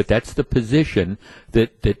of that, but that's the position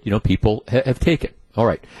that people have taken. All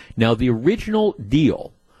right. Now, the original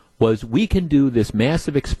deal was we can do this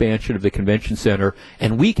massive expansion of the convention center,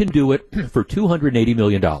 and we can do it for $280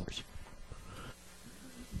 million.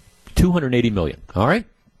 $280 million. All right?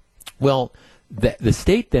 Well, the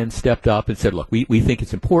state then stepped up and said, look, we think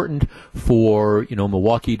it's important for,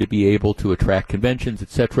 Milwaukee to be able to attract conventions,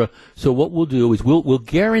 etc. So what we'll do is we'll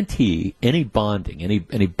guarantee any bonding,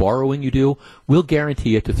 any borrowing you do, we'll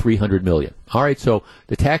guarantee it to $300 million. All right, so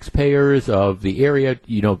the taxpayers of the area,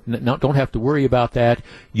 don't have to worry about that.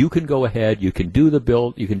 You can go ahead, you can do the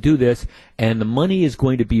build, you can do this, and the money is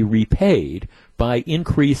going to be repaid by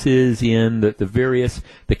increases in the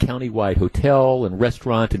countywide hotel and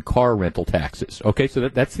restaurant and car rental taxes. Okay, so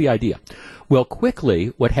that's the idea. Well, quickly,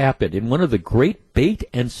 what happened in one of the great bait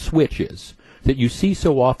and switches that you see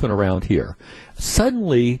so often around here,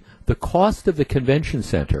 suddenly the cost of the convention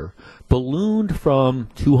center ballooned from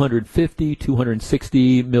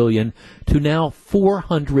 $260 million to now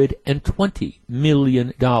 $420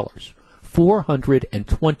 million.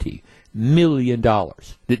 $420 million.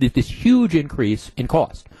 This huge increase in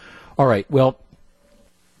cost. All right, well,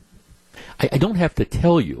 I don't have to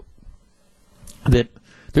tell you that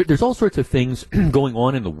there's all sorts of things going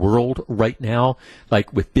on in the world right now,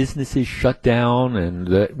 like with businesses shut down and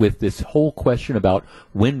with this whole question about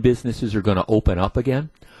when businesses are going to open up again.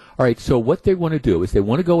 All right, so what they want to do is they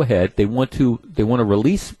want to go ahead, they want to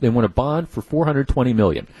bond for $420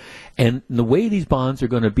 million. And the way these bonds are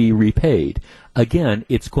going to be repaid, again,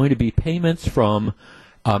 it's going to be payments from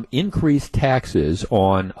increased taxes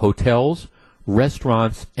on hotels,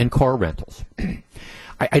 restaurants, and car rentals.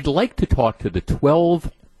 I'd like to talk to the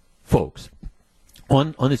 12 folks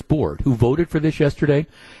on this board who voted for this yesterday,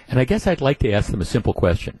 and I guess I'd like to ask them a simple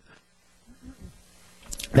question.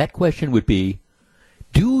 That question would be,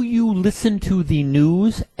 do you listen to the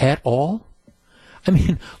news at all? I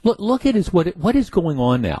mean, look at what is going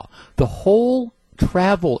on now. The whole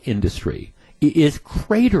travel industry is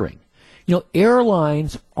cratering.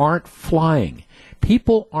 Airlines aren't flying.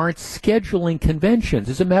 People aren't scheduling conventions.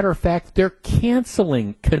 As a matter of fact, they're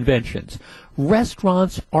canceling conventions.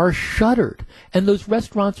 Restaurants are shuttered, and those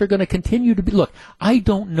restaurants are going to continue to be. Look, I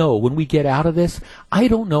don't know when we get out of this. I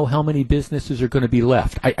don't know how many businesses are going to be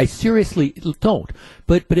left. I seriously don't.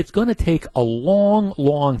 But it's going to take a long,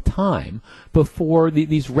 long time before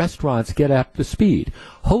these restaurants get up to speed.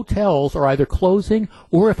 Hotels are either closing,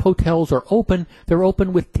 or if hotels are open, they're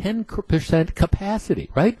open with 10%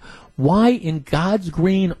 capacity, right? Why in God's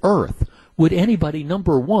green earth would anybody,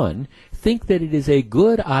 number one, think that it is a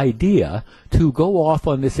good idea to go off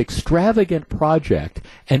on this extravagant project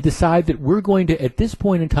and decide that we're going to, at this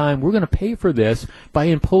point in time, we're going to pay for this by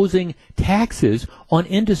imposing taxes on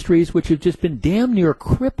industries which have just been damn near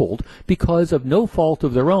crippled because of no fault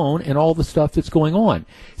of their own and all the stuff that's going on?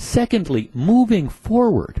 Secondly, moving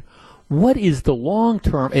forward, what is the long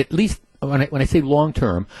term, at least when I say long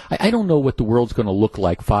term, I don't know what the world's going to look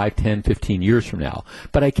like 5, 10, 15 years from now.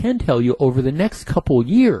 But I can tell you over the next couple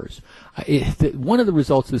years, one of the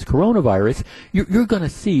results of this coronavirus, you're going to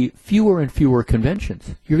see fewer and fewer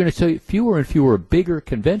conventions. You're going to see fewer and fewer bigger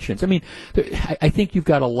conventions. I mean, I think you've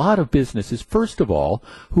got a lot of businesses, first of all,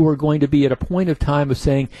 who are going to be at a point of time of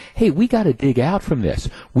saying, hey, we got to dig out from this.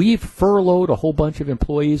 We've furloughed a whole bunch of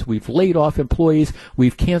employees. We've laid off employees.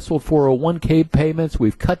 We've canceled 401k payments.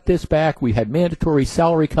 We've cut this back. back. We had mandatory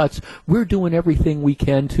salary cuts. We're doing everything we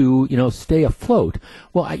can to, stay afloat.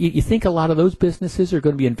 Well, you think a lot of those businesses are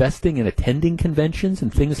going to be investing in attending conventions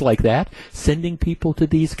and things like that, sending people to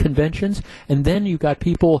these conventions. And then you got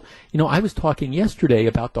people, I was talking yesterday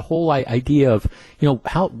about the whole idea of,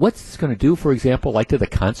 what's this going to do, for example, like to the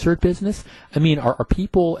concert business? I mean, are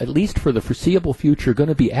people, at least for the foreseeable future, going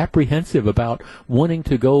to be apprehensive about wanting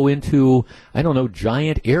to go into, I don't know,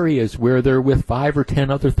 giant areas where they're with 5 or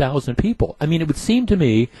 10 other thousand people? I mean, it would seem to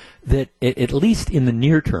me that at least in the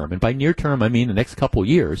near term, and by near term I mean the next couple of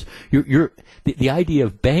years, the idea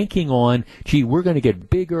of banking on, gee, we're going to get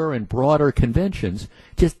bigger and broader conventions,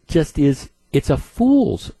 just is, it's a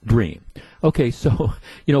fool's dream. Okay, so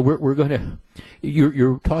we're going to.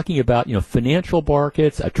 You're talking about financial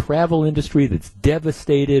markets, a travel industry that's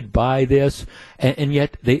devastated by this, and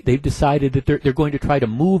yet they've decided that they're going to try to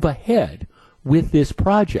move ahead with this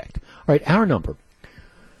project. All right, our number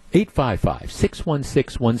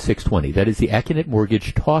 855-616-1620. That is the Acunet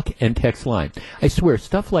Mortgage talk and text line. I swear,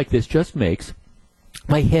 stuff like this just makes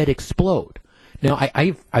my head explode. Now,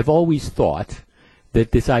 I've always thought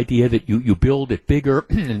that this idea that you build it bigger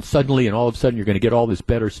and suddenly and all of a sudden you're going to get all this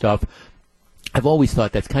better stuff, I've always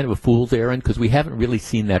thought that's kind of a fool's errand because we haven't really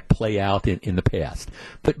seen that play out in the past.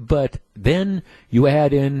 But then you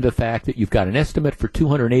add in the fact that you've got an estimate for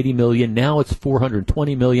 $280 million. Now it's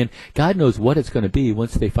 $420 million. God knows what it's going to be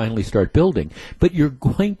once they finally start building. But you're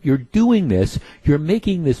doing this. You're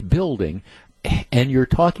making this building, and you're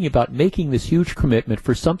talking about making this huge commitment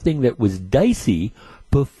for something that was dicey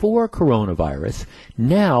before coronavirus.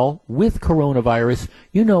 Now, with coronavirus,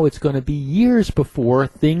 it's going to be years before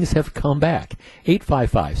things have come back.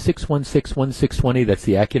 855-616-1620. That's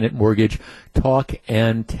the Acunet Mortgage talk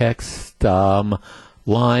and text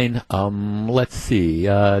line. Let's see.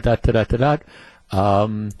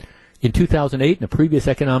 In 2008, in a previous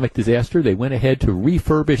economic disaster, they went ahead to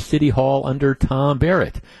refurbish City Hall under Tom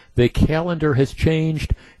Barrett. The calendar has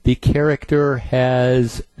changed. The character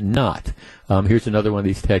has not. Here's another one of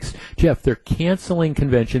these texts. Jeff, they're canceling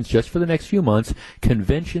conventions just for the next few months.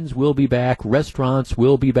 Conventions will be back. Restaurants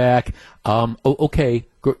will be back. Okay,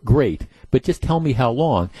 great. But just tell me how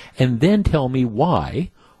long. And then tell me why.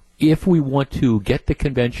 If we want to get the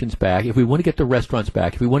conventions back, if we want to get the restaurants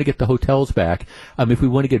back, if we want to get the hotels back, if we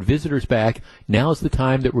want to get visitors back, now's the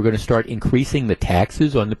time that we're going to start increasing the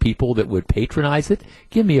taxes on the people that would patronize it.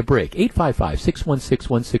 Give me a break.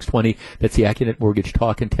 855-616-1620. That's the Acunet Mortgage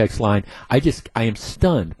talk and text line. I am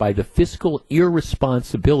stunned by the fiscal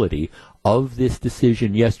irresponsibility of this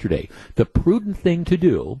decision yesterday. The prudent thing to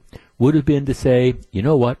do would have been to say, you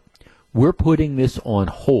know what, we're putting this on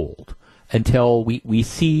hold until we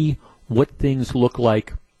see what things look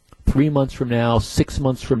like 3 months from now, 6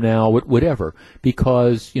 months from now, whatever,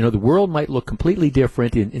 because, the world might look completely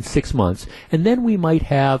different in 6 months, and then we might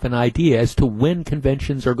have an idea as to when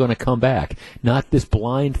conventions are going to come back, not this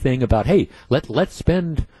blind thing about, hey, let's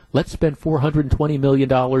spend $420 million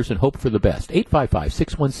and hope for the best.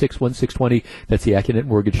 855-616-1620, that's the Acunet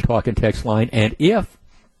Mortgage talk and text line, and if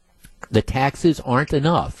the taxes aren't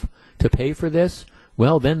enough to pay for this,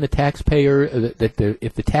 well, then the taxpayer,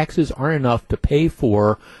 if the taxes aren't enough to pay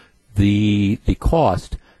for the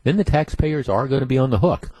cost, then the taxpayers are going to be on the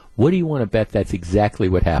hook. What do you want to bet that's exactly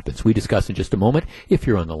what happens? We discuss in just a moment. If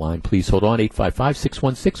you're on the line, please hold on.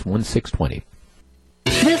 855-616-1620.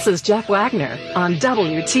 This is Jeff Wagner on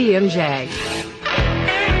WTMJ.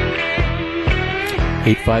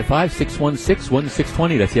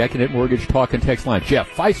 855-616-1620. That's the Acunet Mortgage talk and text line. Jeff,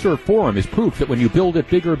 Fiserv Forum is proof that when you build it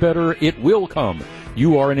bigger, better, it will come.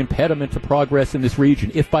 You are an impediment to progress in this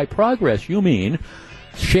region. If by progress you mean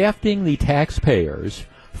shafting the taxpayers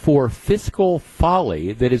for fiscal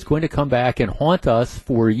folly that is going to come back and haunt us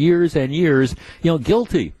for years and years,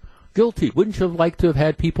 guilty. Wouldn't you have liked to have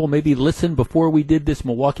had people maybe listen before we did this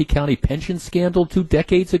Milwaukee County pension scandal 2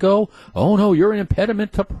 decades ago? Oh, no, you're an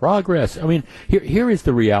impediment to progress. I mean, here is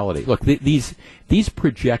the reality. Look, these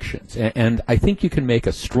projections, and I think you can make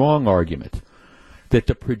a strong argument that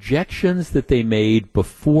the projections that they made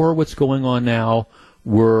before what's going on now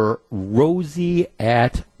were rosy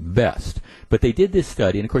at best. But they did this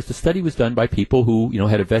study, and of course the study was done by people who,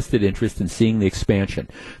 had a vested interest in seeing the expansion.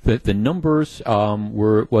 The numbers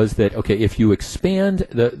was that, okay, if you expand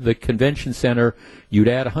the convention center, you'd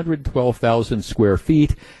add 112,000 square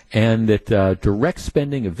feet, and that direct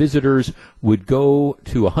spending of visitors would go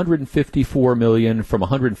to 154 million from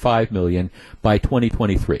 105 million by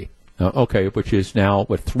 2023. Which is now,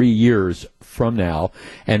 3 years from now,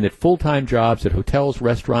 and that full-time jobs at hotels,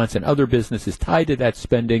 restaurants, and other businesses tied to that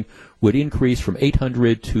spending would increase from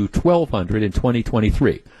 800 to 1,200 in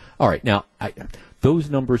 2023. All right, now,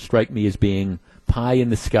 those numbers strike me as being pie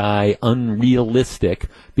in the sky, unrealistic,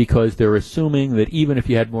 because they're assuming that even if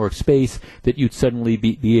you had more space, that you'd suddenly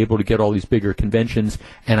be able to get all these bigger conventions,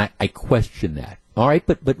 and I question that. All right,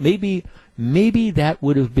 but maybe that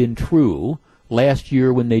would have been true last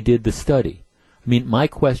year when they did the study. I mean, my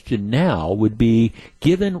question now would be,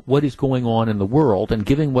 given what is going on in the world and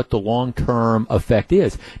given what the long-term effect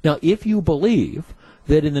is. Now, if you believe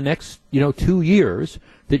that in the next, 2 years,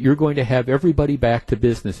 that you're going to have everybody back to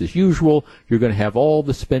business as usual, you're going to have all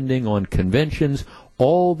the spending on conventions,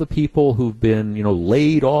 all the people who've been,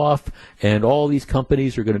 laid off, and all these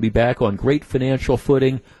companies are going to be back on great financial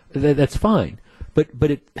footing, that's fine. But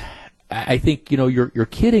I think, you're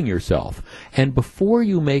kidding yourself. And before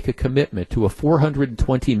you make a commitment to a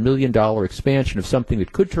 $420 million expansion of something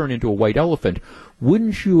that could turn into a white elephant,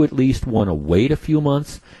 wouldn't you at least want to wait a few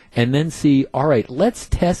months and then see, all right, let's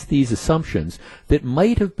test these assumptions that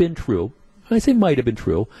might have been true. I say might have been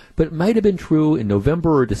true, but it might have been true in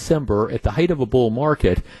November or December at the height of a bull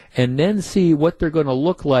market, and then see what they're going to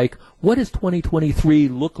look like. What does 2023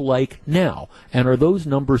 look like now? And are those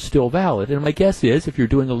numbers still valid? And my guess is, if you're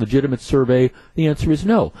doing a legitimate survey, the answer is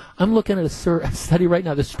no. I'm looking at a study right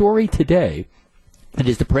now. The story today that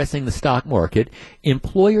is depressing the stock market,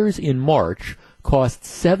 employers in March cut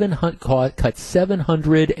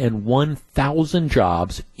 701,000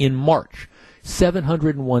 jobs in March.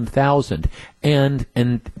 701,000. And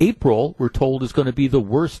April, we're told, is going to be the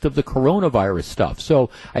worst of the coronavirus stuff. So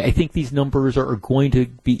I think these numbers are going to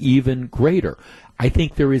be even greater. I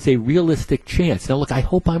think there is a realistic chance. Now, look, I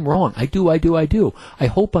hope I'm wrong. I do. I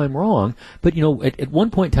hope I'm wrong. But, at one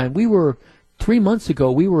point in time, 3 months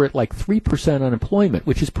ago, we were at like 3% unemployment,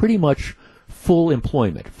 which is pretty much full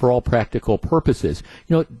employment for all practical purposes.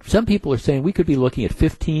 Some people are saying we could be looking at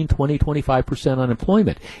 15, 20, 25%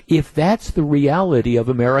 unemployment. If that's the reality of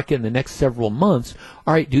America in the next several months,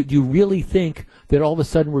 all right, do you really think that all of a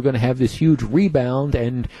sudden we're going to have this huge rebound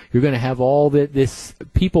and you're going to have all this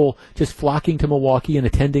people just flocking to Milwaukee and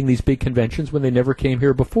attending these big conventions when they never came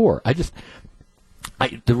here before?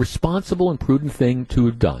 The responsible and prudent thing to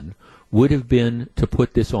have done would have been to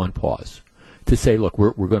put this on pause, to say, look,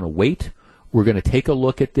 we're going to wait. We're going to take a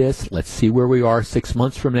look at this. Let's see where we are 6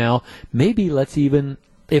 months from now. Maybe let's even,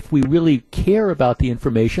 if we really care about the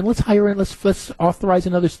information, let's authorize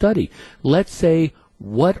another study. Let's say,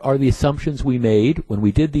 what are the assumptions we made when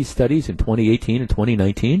we did these studies in 2018 and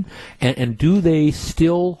 2019, and do they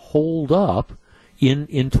still hold up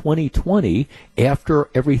in 2020 after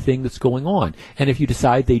everything that's going on? And if you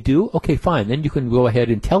decide they do, okay, fine, then you can go ahead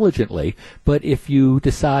intelligently. But if you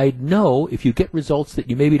decide no, if you get results that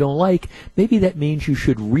you maybe don't like, maybe that means you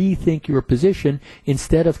should rethink your position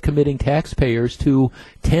instead of committing taxpayers to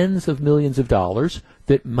tens of millions of dollars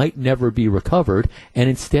that might never be recovered,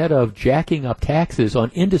 and instead of jacking up taxes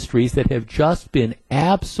on industries that have just been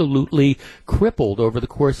absolutely crippled over the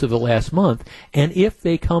course of the last month. And if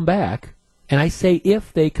they come back, and I say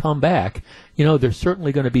if they come back, they're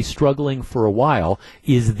certainly going to be struggling for a while.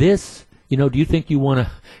 Is this, do you think you want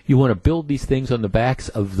to build these things on the backs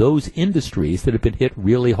of those industries that have been hit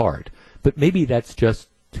really hard? But maybe that's just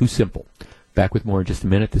too simple. Back with more in just a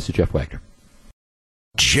minute. This is Jeff Wagner.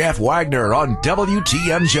 Jeff Wagner on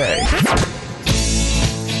WTMJ.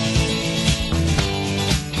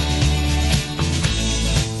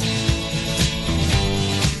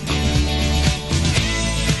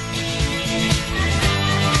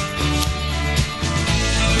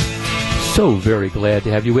 So very glad to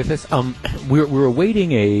have you with us. We're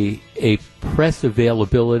awaiting a press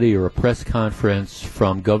availability or a press conference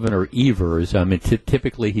from Governor Evers.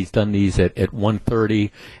 Typically he's done these at 1:30,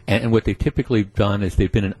 and what they've typically done is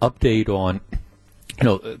they've been an update on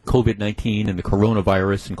COVID-19 and the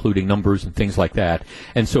coronavirus, including numbers and things like that.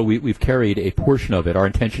 And so we've carried a portion of it. Our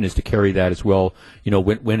intention is to carry that as well,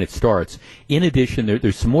 when it starts. In addition,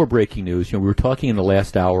 there's some more breaking news. We were talking in the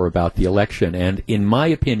last hour about the election, and in my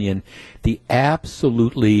opinion, the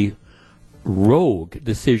absolutely rogue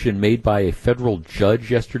decision made by a federal judge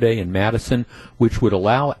yesterday in Madison, which would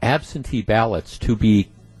allow absentee ballots to be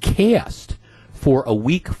cast for a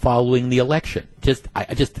week following the election. Just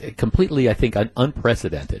completely, I think,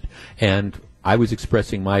 unprecedented. And I was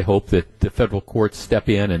expressing my hope that the federal courts step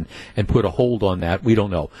in and put a hold on that. We don't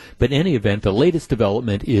know. But in any event, the latest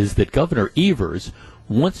development is that Governor Evers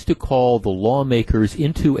wants to call the lawmakers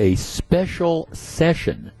into a special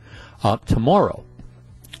session tomorrow.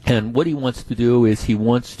 And what he wants to do is he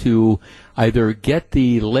wants to either get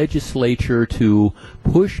the legislature to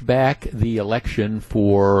push back the election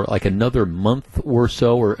for like another month or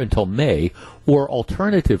so, or until May, or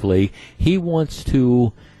alternatively, he wants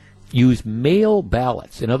to use mail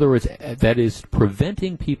ballots. In other words, that is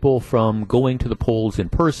preventing people from going to the polls in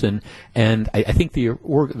person. And I think the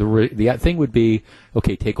thing would be,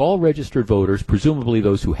 okay, take all registered voters, presumably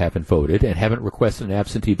those who haven't voted and haven't requested an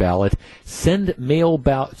absentee ballot, send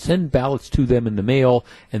ballots to them in the mail,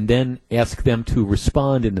 and then ask them to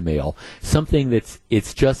respond in the mail. Something it's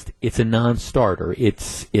a non-starter.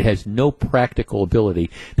 It has no practical ability.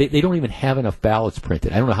 They don't even have enough ballots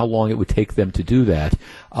printed. I don't know how long it would take them to do that.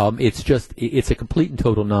 It's a complete and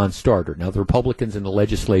total non-starter. Now, the Republicans in the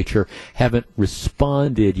legislature haven't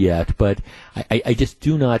responded yet, but I just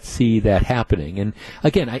do not see that happening. And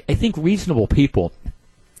again, I think reasonable people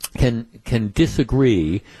can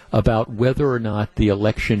disagree about whether or not the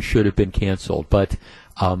election should have been canceled, but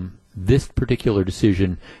this particular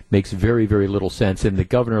decision makes very, very little sense. And the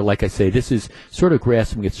governor, like I say, this is sort of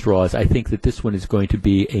grasping at straws. I think that this one is going to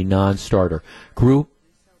be a non-starter. Gru?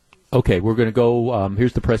 Okay, we're going to go.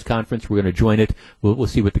 Here's the press conference. We're going to join it. We'll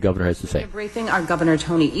see what the governor has to say. Briefing our Governor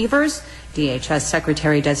Tony Evers, DHS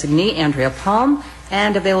Secretary Designee Andrea Palm,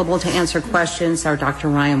 and available to answer questions are Dr.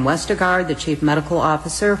 Ryan Westergaard, the Chief Medical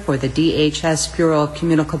Officer for the DHS Bureau of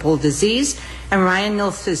Communicable Disease, and Ryan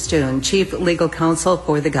Nilstestoon, Chief Legal Counsel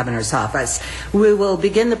for the Governor's Office. We will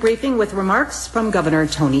begin the briefing with remarks from Governor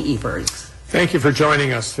Tony Evers. Thank you for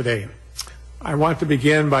joining us today. I want to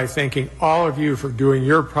begin by thanking all of you for doing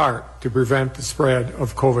your part to prevent the spread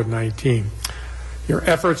of COVID-19. Your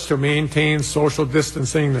efforts to maintain social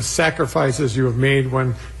distancing, the sacrifices you have made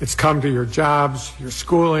when it's come to your jobs, your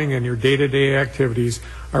schooling, and your day-to-day activities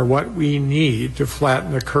are what we need to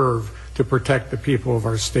flatten the curve to protect the people of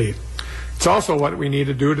our state. It's also what we need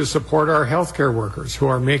to do to support our healthcare workers who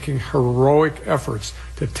are making heroic efforts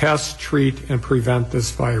to test, treat, and prevent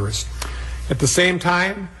this virus. At the same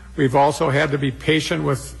time, we've also had to be patient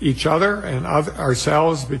with each other and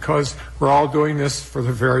ourselves because we're all doing this for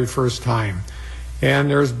the very first time. And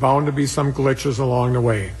there's bound to be some glitches along the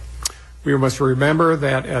way. We must remember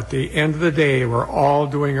that at the end of the day, we're all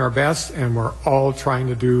doing our best and we're all trying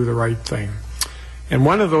to do the right thing. And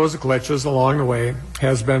one of those glitches along the way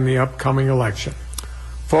has been the upcoming election.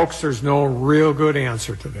 Folks, there's no real good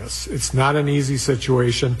answer to this. It's not an easy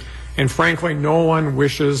situation, and frankly, no one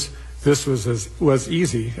wishes this was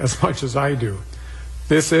easy as much as I do.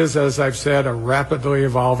 This is, as I've said, a rapidly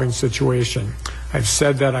evolving situation. I've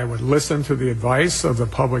said that I would listen to the advice of the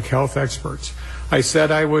public health experts. I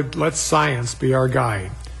said I would let science be our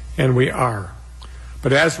guide, and we are.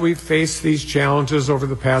 But as we've faced these challenges over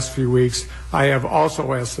the past few weeks, I have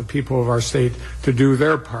also asked the people of our state to do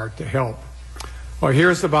their part to help. Well,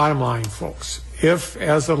 here's the bottom line, folks. If,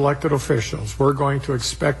 as elected officials, we're going to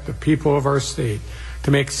expect the people of our state to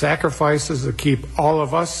make sacrifices to keep all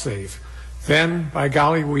of us safe, then, by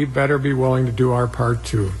golly, we better be willing to do our part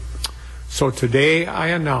too. So today I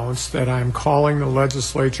announce that I'm calling the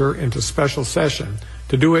legislature into special session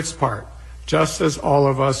to do its part, just as all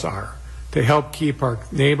of us are, to help keep our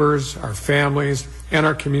neighbors, our families, and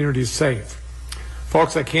our communities safe.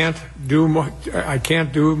 Folks, I can't do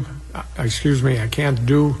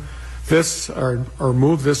this or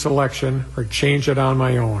move this election or change it on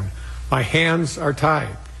my own. My hands are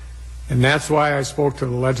tied, and that's why I spoke to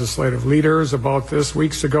the legislative leaders about this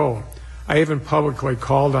weeks ago. I even publicly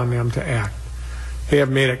called on them to act. They have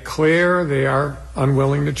made it clear they are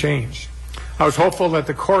unwilling to change. I was hopeful that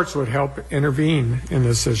the courts would help intervene in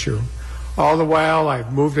this issue. All the while,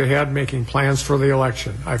 I've moved ahead making plans for the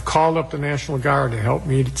election. I've called up the National Guard to help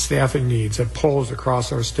meet staffing needs at polls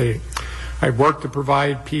across our state. I've worked to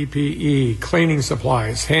provide PPE, cleaning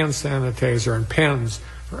supplies, hand sanitizer, and pens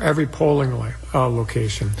for every polling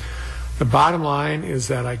location. The bottom line is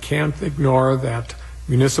that I can't ignore that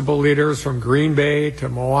municipal leaders from Green Bay to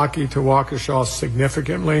Milwaukee to Waukesha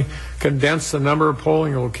significantly condensed the number of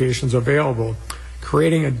polling locations available,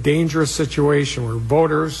 creating a dangerous situation where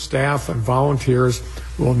voters, staff, and volunteers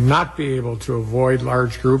will not be able to avoid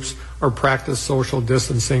large groups or practice social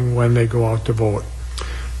distancing when they go out to vote.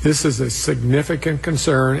 This is a significant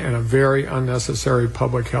concern and a very unnecessary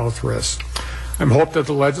public health risk. I hope that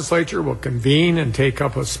the legislature will convene and take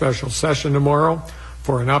up a special session tomorrow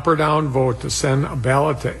for an up or down vote to send a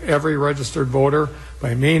ballot to every registered voter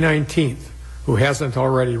by May 19th who hasn't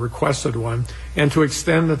already requested one, and to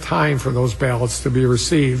extend the time for those ballots to be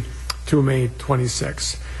received to May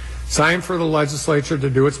 26th. It's time for the legislature to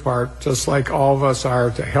do its part, just like all of us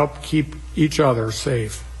are, to help keep each other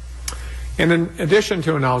safe. And in addition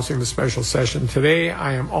to announcing the special session today,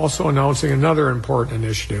 I am also announcing another important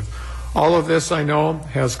initiative. All of this, I know,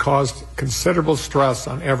 has caused considerable stress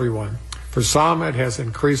on everyone. For some, it has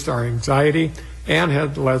increased our anxiety and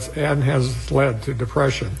has led to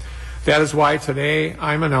depression. That is why today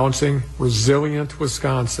I'm announcing Resilient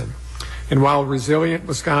Wisconsin. And while Resilient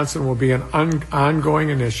Wisconsin will be an ongoing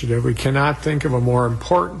initiative, we cannot think of a more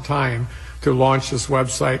important time to launch this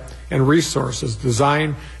website and resources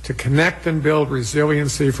designed to connect and build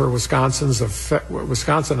resiliency for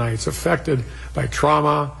Wisconsinites affected by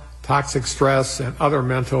trauma, toxic stress, and other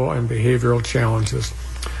mental and behavioral challenges.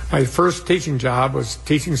 My first teaching job was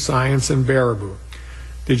teaching science in Baraboo.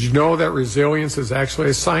 Did you know that resilience is actually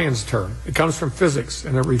a science term? It comes from physics,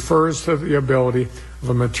 and it refers to the ability of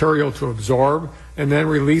a material to absorb and then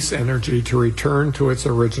release energy to return to its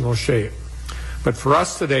original shape. But for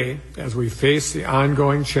us today, as we face the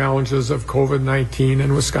ongoing challenges of COVID-19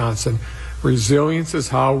 in Wisconsin, resilience is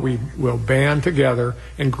how we will band together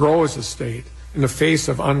and grow as a state in the face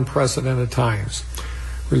of unprecedented times.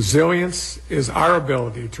 Resilience is our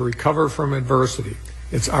ability to recover from adversity.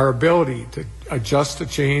 It's our ability to adjust to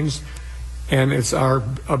change, and it's our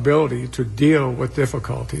ability to deal with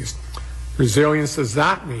difficulties. Resilience does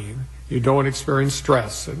not mean you don't experience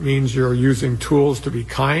stress. It means you're using tools to be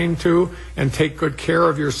kind to and take good care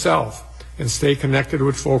of yourself and stay connected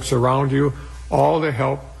with folks around you, all to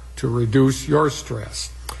help to reduce your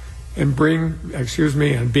stress. And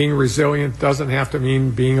being resilient doesn't have to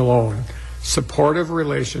mean being alone. Supportive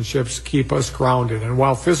relationships keep us grounded. And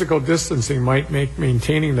while physical distancing might make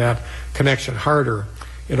maintaining that connection harder,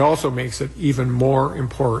 it also makes it even more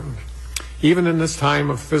important. Even in this time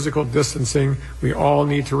of physical distancing, we all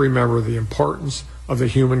need to remember the importance of the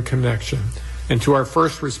human connection. And to our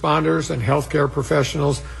first responders and healthcare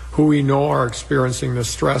professionals who we know are experiencing the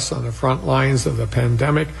stress on the front lines of the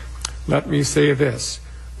pandemic, let me say this: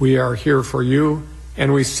 we are here for you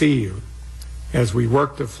and we see you. As we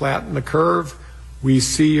work to flatten the curve, we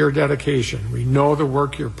see your dedication. We know the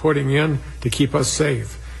work you're putting in to keep us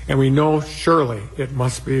safe. And we know surely it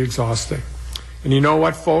must be exhausting. And you know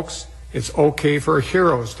what, folks? It's okay for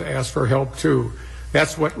heroes to ask for help too.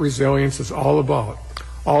 That's what resilience is all about.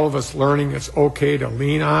 All of us learning it's okay to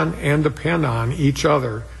lean on and depend on each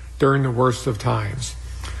other during the worst of times.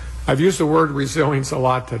 I've used the word resilience a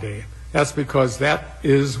lot today. That's because that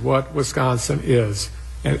is what Wisconsin is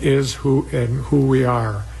and who we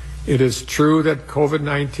are. It is true that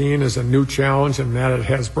COVID-19 is a new challenge and that it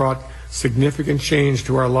has brought significant change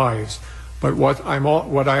to our lives. But what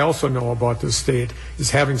I also know about this state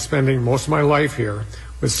is, having spending most of my life here,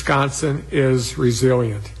 Wisconsin is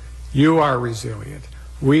resilient. You are resilient.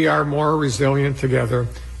 We are more resilient together,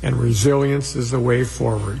 and resilience is the way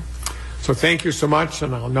forward. So thank you so much,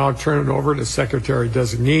 and I'll now turn it over to Secretary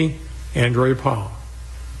Designee Andrea Palm.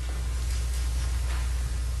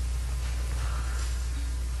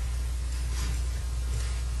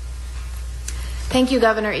 Thank you,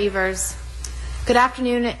 Governor Evers. Good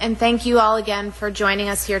afternoon, and thank you all again for joining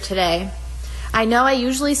us here today. I know I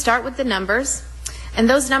usually start with the numbers, and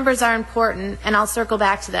those numbers are important, and I'll circle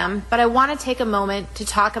back to them, but I want to take a moment to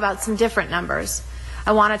talk about some different numbers.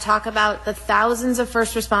 I want to talk about the thousands of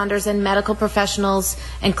first responders and medical professionals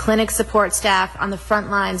and clinic support staff on the front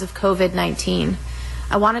lines of COVID-19.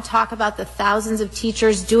 I want to talk about the thousands of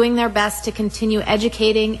teachers doing their best to continue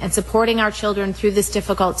educating and supporting our children through this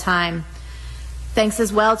difficult time. Thanks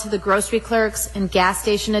as well to the grocery clerks and gas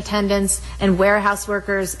station attendants and warehouse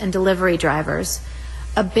workers and delivery drivers.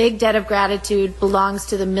 A big debt of gratitude belongs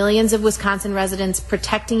to the millions of Wisconsin residents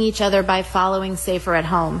protecting each other by following Safer at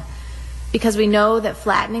Home, because we know that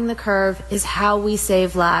flattening the curve is how we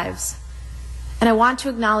save lives. And I want to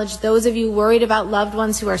acknowledge those of you worried about loved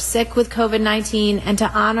ones who are sick with COVID-19 and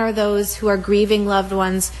to honor those who are grieving loved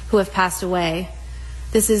ones who have passed away.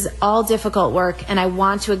 This is all difficult work, and I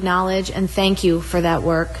want to acknowledge and thank you for that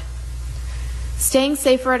work. Staying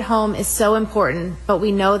safer at home is so important, but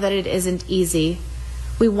we know that it isn't easy.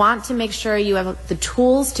 We want to make sure you have the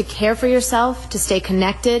tools to care for yourself, to stay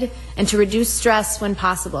connected, and to reduce stress when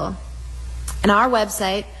possible. And our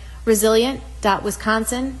website,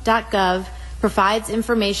 resilient.wisconsin.gov, provides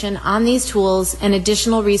information on these tools and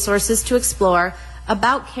additional resources to explore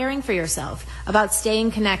about caring for yourself, about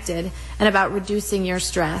staying connected, and about reducing your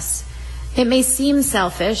stress. It may seem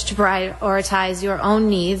selfish to prioritize your own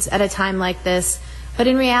needs at a time like this, but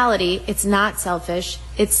in reality, it's not selfish,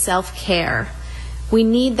 it's self-care. We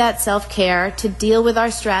need that self-care to deal with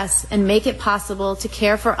our stress and make it possible to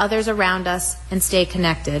care for others around us and stay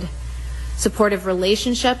connected. Supportive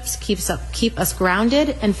relationships keep us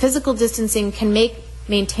grounded, and physical distancing can make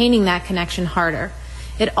maintaining that connection harder.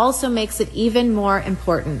 It also makes it even more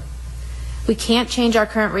important. We can't change our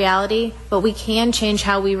current reality, but we can change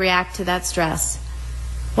how we react to that stress.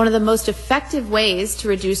 One of the most effective ways to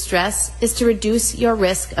reduce stress is to reduce your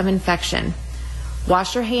risk of infection.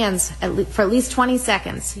 Wash your hands for at least 20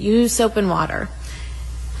 seconds. Use soap and water.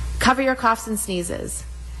 Cover your coughs and sneezes.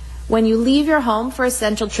 When you leave your home for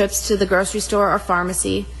essential trips to the grocery store or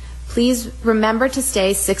pharmacy, please remember to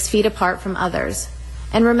stay 6 feet apart from others.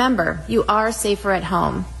 And remember, you are safer at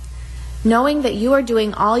home. Knowing that you are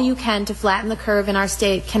doing all you can to flatten the curve in our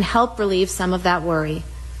state can help relieve some of that worry.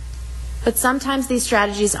 But sometimes these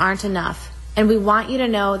strategies aren't enough, and we want you to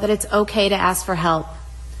know that it's okay to ask for help.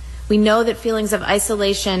 We know that feelings of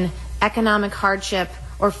isolation, economic hardship,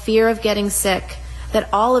 or fear of getting sick, that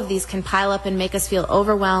all of these can pile up and make us feel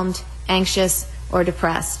overwhelmed, anxious, or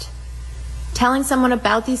depressed. Telling someone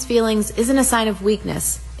about these feelings isn't a sign of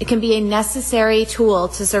weakness. It can be a necessary tool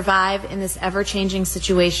to survive in this ever-changing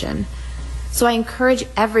situation. So I encourage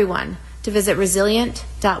everyone to visit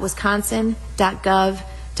resilient.wisconsin.gov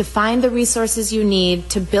to find the resources you need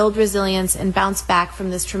to build resilience and bounce back from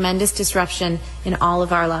this tremendous disruption in all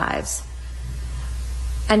of our lives.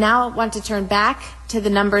 I now want to turn back to the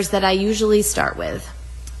numbers that I usually start with.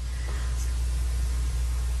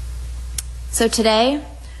 So today,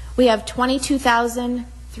 we have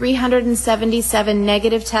 22,377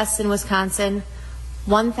 negative tests in Wisconsin,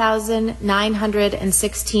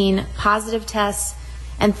 1,916 positive tests,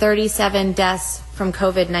 and 37 deaths from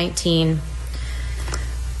COVID-19.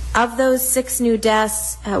 Of those 6 new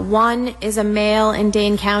deaths, 1 is a male in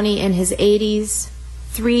Dane County in his 80s,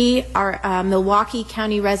 3 are Milwaukee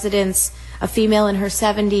County residents, a female in her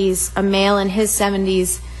 70s, a male in his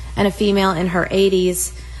 70s, and a female in her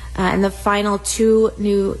 80s. And the final 2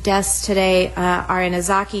 new deaths today are in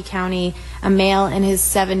Ozaukee County, a male in his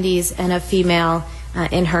 70s and a female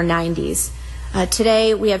in her 90s.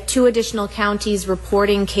 Today we have 2 additional counties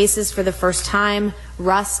reporting cases for the first time,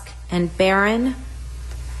 Rusk and Barron.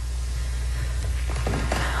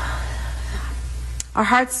 Our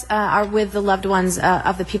hearts are with the loved ones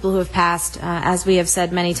of the people who have passed, as we have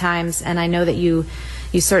said many times, and I know that you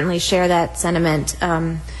certainly share that sentiment.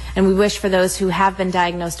 And we wish for those who have been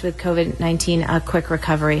diagnosed with COVID-19 a quick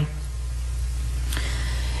recovery.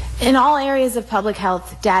 In all areas of public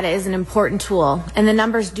health, data is an important tool, and the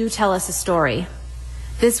numbers do tell us a story.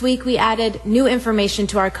 This week, we added new information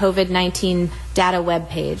to our COVID-19 data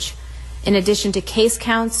webpage. In addition to case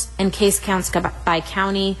counts and case counts by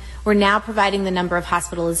county, we're now providing the number of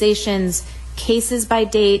hospitalizations, cases by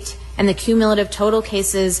date, and the cumulative total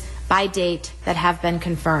cases by date that have been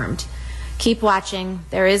confirmed. Keep watching.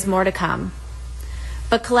 There is more to come.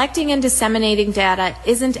 But collecting and disseminating data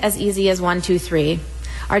isn't as easy as 1, 2, 3.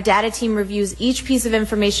 Our data team reviews each piece of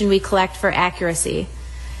information we collect for accuracy.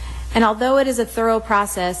 And although it is a thorough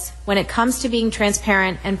process, when it comes to being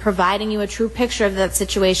transparent and providing you a true picture of that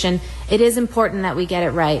situation, it is important that we get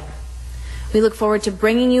it right. We look forward to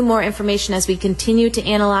bringing you more information as we continue to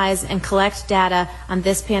analyze and collect data on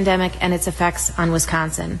this pandemic and its effects on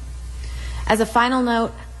Wisconsin. As a final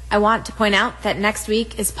note, I want to point out that next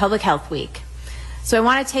week is Public Health Week. So I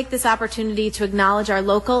want to take this opportunity to acknowledge our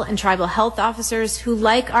local and tribal health officers who,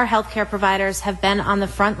 like our healthcare providers, have been on the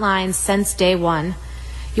front lines since day one.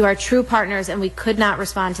 You are true partners, and we could not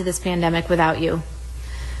respond to this pandemic without you.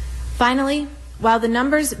 Finally, while the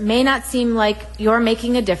numbers may not seem like you're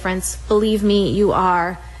making a difference, believe me, you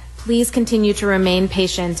are. Please continue to remain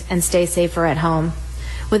patient and stay safer at home.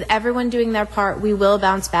 With everyone doing their part, we will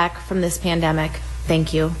bounce back from this pandemic.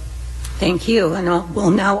 Thank you. Thank you. And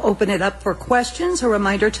we'll now open it up for questions. A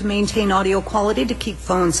reminder to maintain audio quality, to keep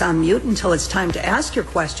phones on mute until it's time to ask your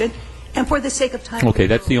question. And for the sake of time... Okay,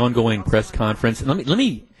 that's the ongoing press conference. And let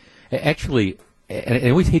me actually, and I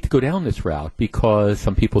always hate to go down this route because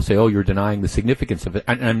some people say, oh, you're denying the significance of it.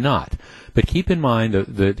 And I'm not. But keep in mind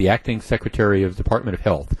the acting Secretary of the Department of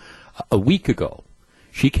Health, a week ago,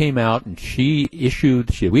 she came out and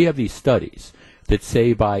we have these studies that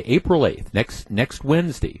say by April 8th, next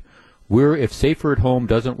Wednesday, if Safer at Home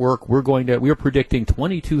doesn't work, we're predicting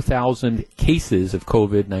 22,000 cases of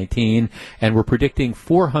COVID-19, and we're predicting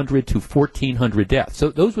 400 to 1,400 deaths. So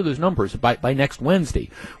those were those numbers by next Wednesday.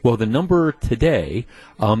 Well, the number today,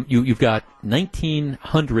 you've got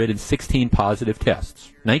 1,916 positive tests.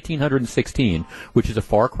 1,916, which is a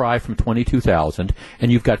far cry from 22,000,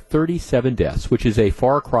 and you've got 37 deaths, which is a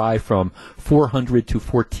far cry from 400 to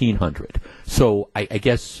 1,400. So I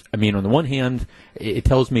guess, on the one hand, it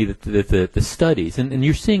tells me that the studies, and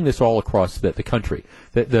you're seeing this all across the country,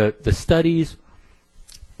 that the studies,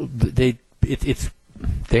 they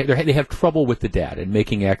have trouble with the data and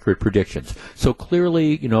making accurate predictions. So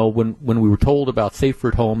clearly, when we were told about Safer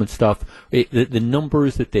at Home and stuff, the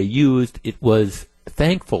numbers that they used, it was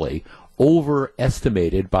thankfully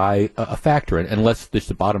overestimated by a factor, unless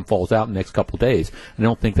the bottom falls out in the next couple of days. I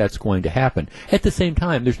don't think that's going to happen. At the same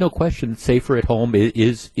time, there's no question that safer at home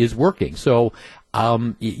is working. So,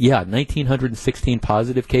 1,916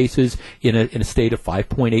 positive cases in a state of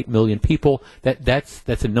 5.8 million people. That's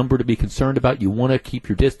a number to be concerned about. You want to keep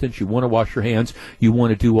your distance. You want to wash your hands. You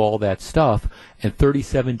want to do all that stuff. And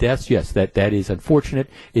 37 deaths, yes, that is unfortunate.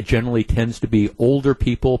 It generally tends to be older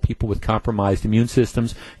people with compromised immune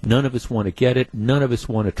systems. None of us want to get it. None of us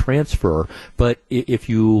want to transfer. But if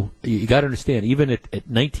you got to understand, even at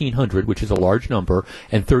 1,900, which is a large number,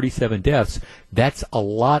 and 37 deaths, that's a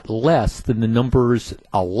lot less than the numbers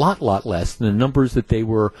that they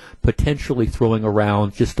were potentially throwing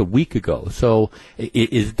around just a week ago. So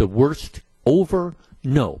is the worst over?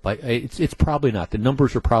 No, but it's probably not. The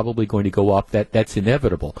numbers are probably going to go up. That's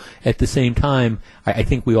inevitable. At the same time, I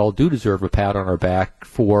think we all do deserve a pat on our back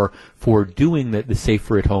for doing the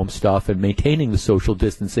safer at home stuff and maintaining the social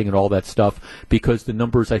distancing and all that stuff, because the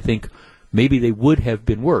numbers, I think, maybe they would have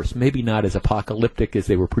been worse. Maybe not as apocalyptic as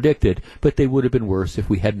they were predicted, but they would have been worse if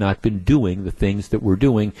we had not been doing the things that we're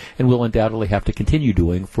doing and will undoubtedly have to continue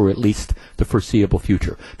doing for at least the foreseeable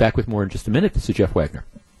future. Back with more in just a minute. This is Jeff Wagner.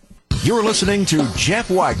 You're listening to Jeff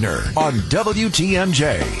Wagner on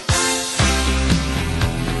WTMJ.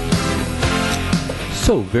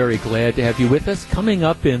 So very glad to have you with us. Coming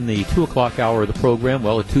up in the 2 o'clock hour of the program,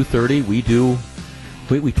 well, at 2:30, we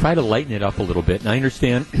try to lighten it up a little bit. And I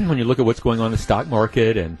understand when you look at what's going on in the stock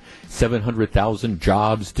market and 700,000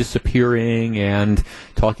 jobs disappearing and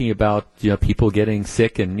talking about, people getting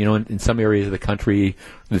sick, and, in some areas of the country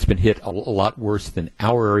that's been hit a lot worse than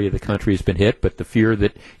our area of the country has been hit, but the fear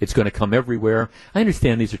that it's going to come everywhere. I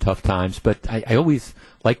understand these are tough times, but I always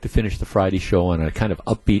like to finish the Friday show on a kind of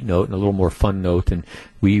upbeat note and a little more fun note, and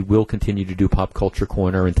we will continue to do Pop Culture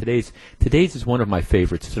Corner. And today's is one of my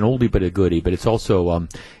favorites. It's an oldie but a goodie, but it's also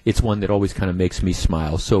it's one that always kind of makes me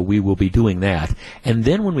smile. So we will be doing that. And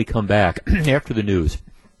then when we come back after the news,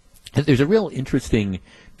 there's a real interesting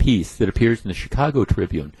piece that appears in the Chicago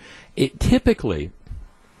Tribune. It typically,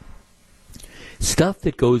 stuff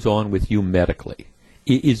that goes on with you medically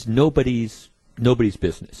is nobody's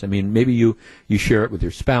business. I mean, maybe you share it with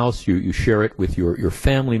your spouse, you share it with your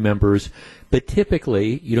family members, but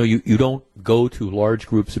typically, you don't go to large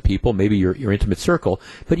groups of people, maybe your intimate circle,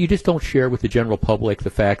 but you just don't share with the general public the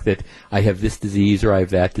fact that I have this disease or I have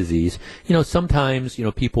that disease. Sometimes,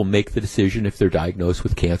 people make the decision if they're diagnosed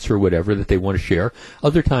with cancer or whatever that they want to share.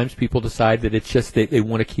 Other times people decide that it's just they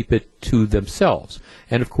want to keep it to themselves.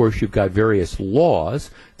 And of course, you've got various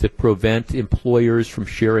laws that prevent employers from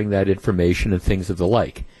sharing that information and things of the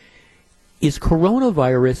like. Is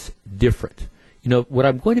coronavirus different? What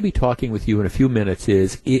I'm going to be talking with you in a few minutes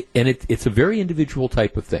it's a very individual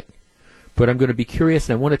type of thing. But I'm going to be curious,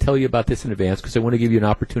 and I want to tell you about this in advance because I want to give you an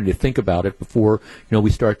opportunity to think about it before, we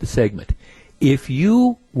start the segment. If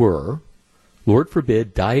you were, Lord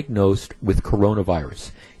forbid, diagnosed with coronavirus,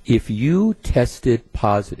 if you tested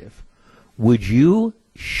positive, would you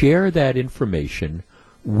share that information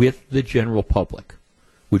with the general public?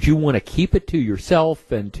 Would you want to keep it to yourself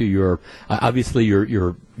and to your, obviously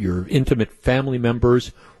your intimate family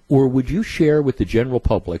members, or would you share with the general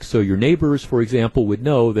public so your neighbors, for example, would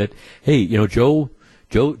know that, hey,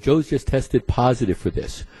 Joe's just tested positive for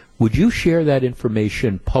this? Would you share that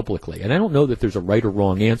information publicly? And I don't know that there's a right or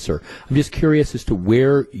wrong answer. I'm just curious as to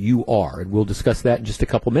where you are, and we'll discuss that in just a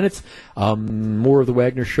couple minutes. More of the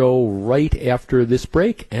Wagner Show right after this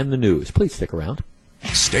break and the news. Please stick around.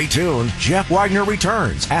 Stay tuned. Jeff Wagner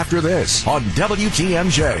returns after this on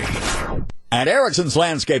WTMJ. At Erickson's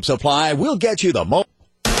Landscape Supply, we'll get you the most.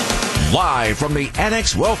 Live from the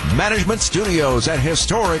Annex Wealth Management Studios at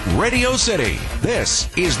historic Radio City, this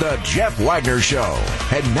is the Jeff Wagner Show.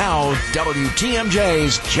 And now,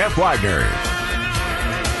 WTMJ's Jeff Wagner.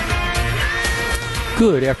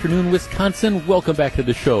 Good afternoon, Wisconsin. Welcome back to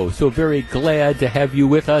the show. So very glad to have you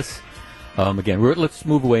with us. Again, let's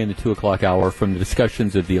move away in the 2 o'clock hour from the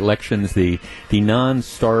discussions of the elections, the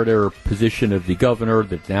non-starter position of the governor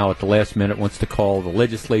that now at the last minute wants to call the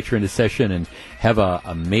legislature into session and have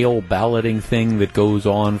a mail balloting thing that goes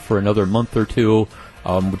on for another month or two.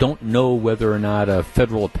 We don't know whether or not a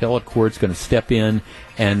federal appellate court is going to step in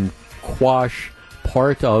and quash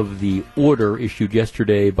part of the order issued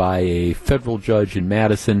yesterday by a federal judge in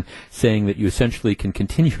Madison saying that you essentially can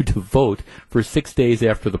continue to vote for 6 days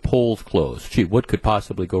after the polls close. Gee, what could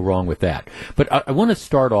possibly go wrong with that? But I want to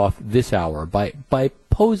start off this hour by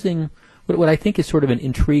posing what I think is sort of an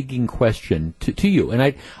intriguing question to you. And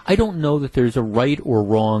I don't know that there's a right or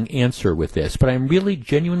wrong answer with this, but I'm really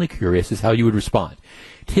genuinely curious as how you would respond.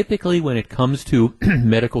 typically when it comes to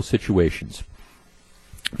medical situations,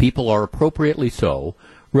 people are appropriately so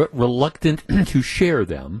reluctant to share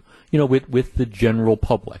them, with the general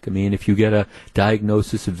public. I mean, if you get a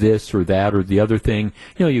diagnosis of this or that or the other thing,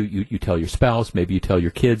 you tell your spouse, maybe you tell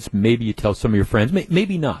your kids, maybe you tell some of your friends,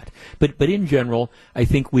 maybe not. But in general, I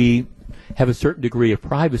think we have a certain degree of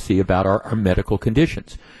privacy about our medical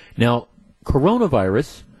conditions. Now,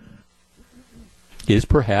 coronavirus is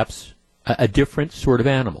perhaps a different sort of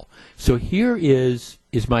animal. So here is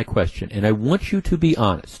my question, and I want you to be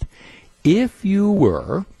honest. If you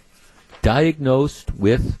were diagnosed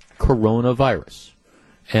with coronavirus,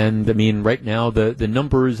 and I mean right now the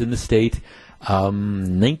numbers in the state,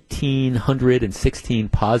 1,916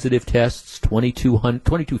 positive tests,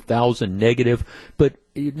 22,000 negative, but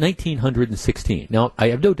 1,916. Now, I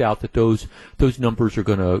have no doubt that those numbers are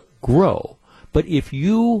going to grow. But if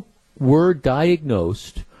you were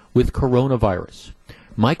diagnosed with coronavirus,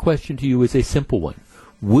 my question to you is a simple one.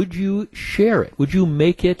 Would you share it? Would you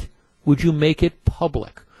make it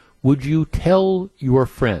public? Would you tell your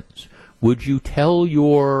friends? Would you tell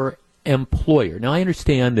your employer? Now, I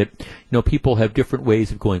understand that, people have different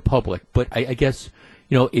ways of going public, but I guess,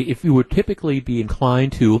 if you would typically be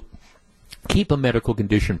inclined to keep a medical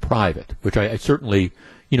condition private, which I certainly,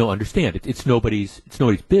 understand. It's nobody's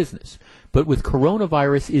business. But with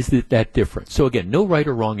coronavirus, is that different? So again, no right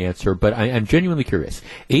or wrong answer, but I'm genuinely curious.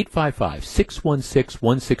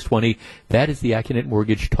 855-616-1620. That is the Acunet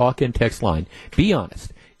Mortgage talk and text line. Be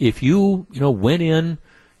honest. If you, went in,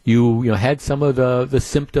 you had some of the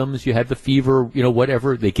symptoms, you had the fever,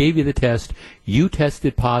 whatever, they gave you the test, you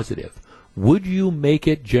tested positive. Would you make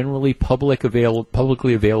it generally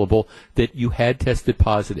publicly available that you had tested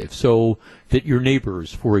positive, so that your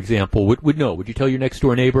neighbors, for example, would know? Would you tell your next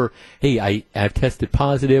door neighbor, hey, I've tested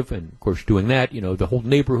positive, and of course doing that, the whole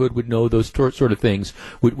neighborhood would know those sort of things.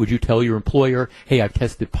 Would you tell your employer, hey, I've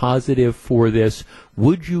tested positive for this?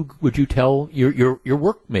 Would you tell your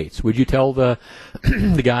workmates? Would you tell the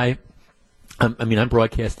the guy? I'm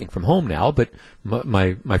broadcasting from home now, but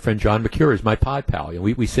my friend John McCure is my pod pal.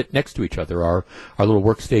 We sit next to each other. Our little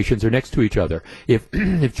workstations are next to each other. If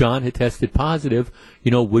John had tested positive,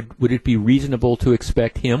 would it be reasonable to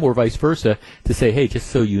expect him, or vice versa, to say, hey,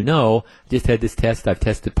 just so you know, just had this test. I've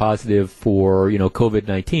tested positive for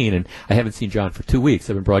COVID-19, and I haven't seen John for 2 weeks.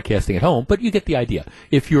 I've been broadcasting at home, but you get the idea.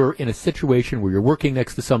 If you're in a situation where you're working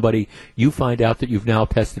next to somebody, you find out that you've now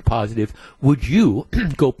tested positive, would you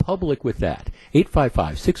go public with that?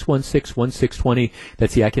 855-616-1620.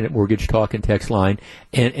 That's the Acunet Mortgage talk and text line.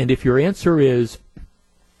 And if your answer is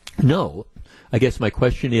no, I guess my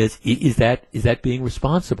question is that being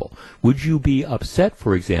responsible? Would you be upset,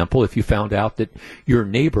 for example, if you found out that your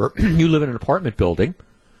neighbor, you live in an apartment building,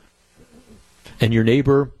 and your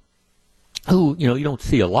neighbor, who, you don't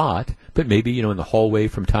see a lot, but maybe, in the hallway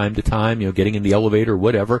from time to time, getting in the elevator or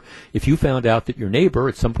whatever, if you found out that your neighbor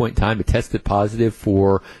at some point in time had tested positive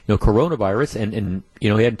for, coronavirus and he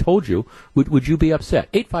hadn't told you, would you be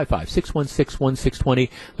upset? 855-616-1620.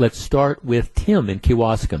 Let's start with Tim in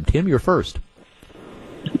Kewaskum. Tim, you're first.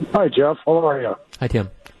 Hi, Jeff. How are you? Hi, Tim.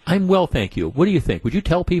 I'm well, thank you. What do you think? Would you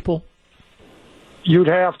tell people? You'd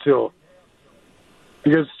have to.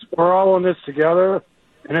 Because we're all in this together,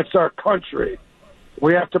 and it's our country.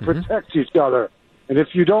 We have to protect each other. And if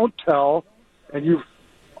you don't tell, and you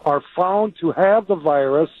are found to have the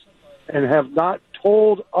virus and have not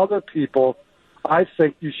told other people, I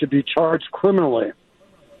think you should be charged criminally.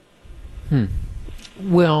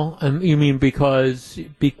 Well, you mean because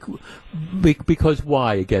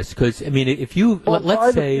why, I guess? Because, if you,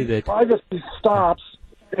 let's say that... Privacy stops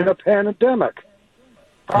in a pandemic.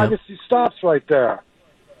 Privacy stops right there.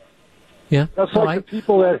 Yeah. That's like the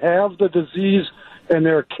people that have the disease and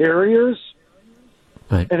they're carriers.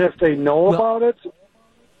 Right. And if they know about it...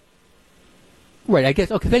 Right, I guess.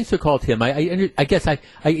 Okay, thanks for the call, Tim. I guess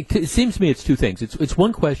it seems to me it's two things. It's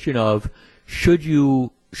one question of should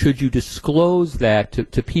you disclose that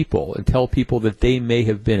to people and tell people that they may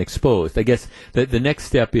have been exposed? I guess the next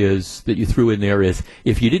step is that you threw in there is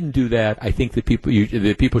if you didn't do that, I think that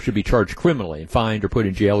people should be charged criminally and fined or put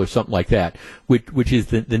in jail or something like that, which is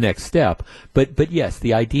the next step. But yes,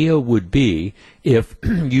 the idea would be if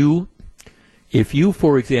you,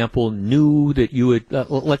 for example, knew that you would,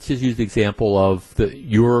 let's just use the example of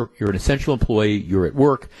you're an essential employee, you're at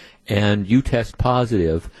work, and you test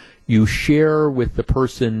positive. you share with the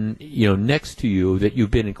person, next to you that you've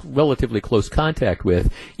been in relatively close contact with,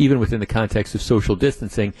 even within the context of social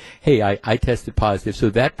distancing, hey, I tested positive. So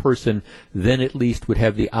that person then at least would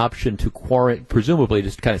have the option to presumably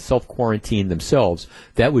just kind of self-quarantine themselves.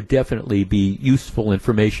 That would definitely be useful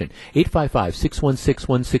information.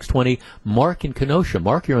 855-616-1620. Mark in Kenosha.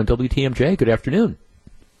 Mark, you're on WTMJ. Good afternoon.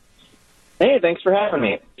 Hey, thanks for having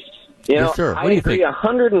me. Yes, sir. I agree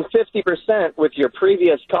 150% with your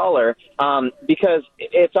previous caller because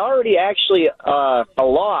it's already actually a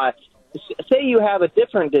law. Say you have a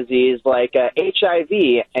different disease like HIV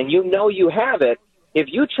and you know you have it. If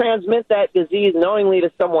you transmit that disease knowingly to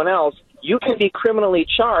someone else, you can be criminally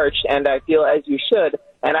charged, and I feel as you should.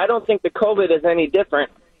 And I don't think the COVID is any different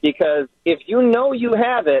because if you know you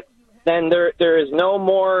have it, then there is no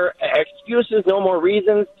more excuses, no more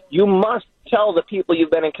reasons. You must tell the people you've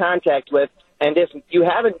been in contact with, and if you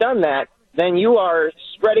haven't done that, then you are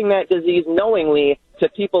spreading that disease knowingly to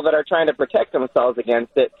people that are trying to protect themselves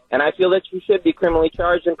against it, and I feel that you should be criminally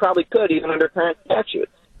charged and probably could, even under current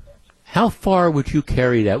statutes. How far would you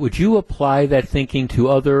carry that? Would you apply that thinking to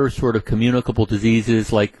other sort of communicable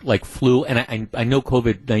diseases like flu? And I know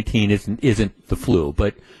COVID-19 isn't the flu,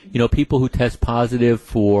 but people who test positive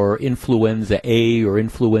for influenza A or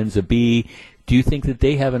influenza B, do you think that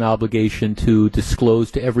they have an obligation to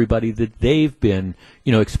disclose to everybody that they've been,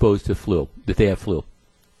 exposed to flu, that they have flu?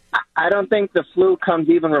 I don't think the flu comes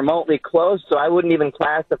even remotely close, so I wouldn't even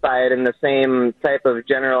classify it in the same type of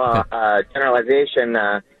generalization.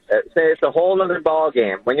 Say it's a whole other ball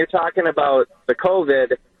game. When you're talking about the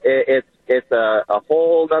COVID, it's a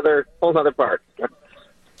whole other part.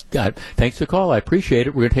 Got it. Thanks for the call. I appreciate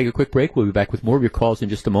it. We're going to take a quick break. We'll be back with more of your calls in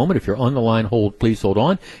just a moment. If you're on the line, please hold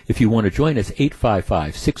on. If you want to join us,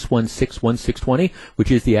 855-616-1620,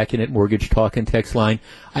 which is the Acunet Mortgage Talk and Text line.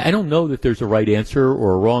 I don't know that there's a right answer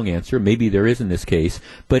or a wrong answer. Maybe there is in this case.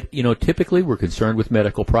 But, typically we're concerned with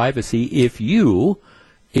medical privacy. If you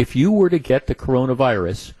were to get the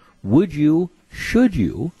coronavirus, should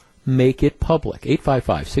you make it public?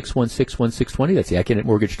 855-616-1620. That's the Acunet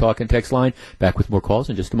Mortgage Talk and Text line. Back with more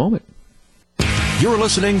calls in just a moment. You're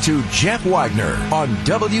listening to Jeff Wagner on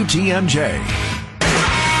WTMJ.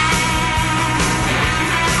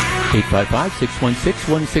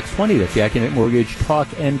 855-616-1620. That's the Acunet Mortgage Talk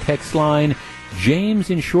and Text line.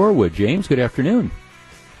 James in Shorewood. James, good afternoon.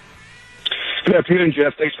 Good afternoon,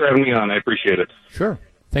 Jeff. Thanks for having me on. I appreciate it. Sure.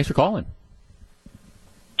 Thanks for calling.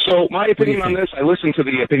 So my opinion on this, I listened to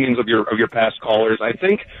the opinions of your past callers. I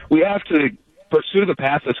think we have to pursue the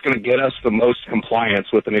path that's going to get us the most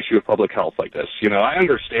compliance with an issue of public health like this. I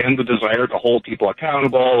understand the desire to hold people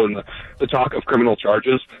accountable and the talk of criminal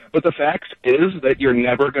charges, but the fact is that you're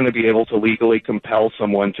never going to be able to legally compel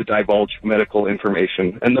someone to divulge medical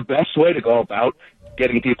information. And the best way to go about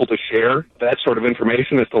getting people to share that sort of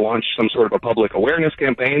information is to launch some sort of a public awareness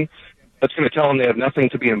campaign that's going to tell them they have nothing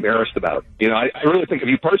to be embarrassed about. I really think if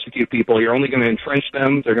you persecute people, you're only going to entrench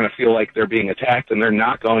them. They're going to feel like they're being attacked, and they're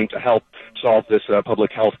not going to help solve this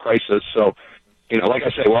public health crisis. So, like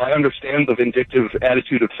I say, while I understand the vindictive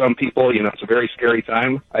attitude of some people, it's a very scary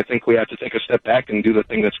time. I think we have to take a step back and do the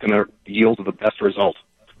thing that's going to yield the best result.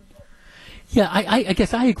 Yeah, I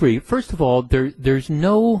guess I agree. First of all, there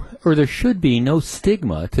should be no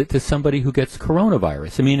stigma to somebody who gets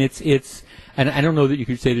coronavirus. I mean, it's. And I don't know that you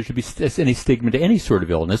could say there should be any stigma to any sort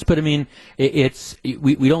of illness, but I mean,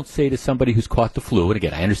 we don't say to somebody who's caught the flu, and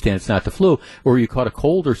again, I understand it's not the flu, or you caught a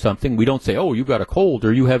cold or something, we don't say, oh, you got a cold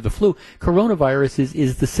or you have the flu. Coronavirus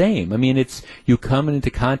is the same. I mean, it's you come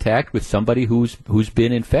into contact with somebody who's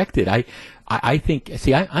been infected. I think,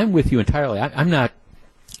 see, I'm with you entirely.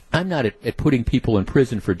 I'm not at putting people in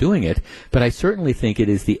prison for doing it, but I certainly think it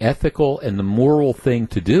is the ethical and the moral thing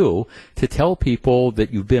to do to tell people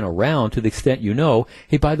that you've been around to the extent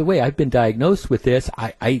hey, by the way, I've been diagnosed with this.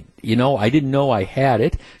 I didn't know I had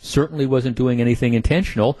it. Certainly wasn't doing anything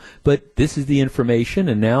intentional, but this is the information,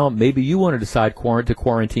 and now maybe you want to decide to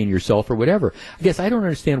quarantine yourself or whatever. I guess I don't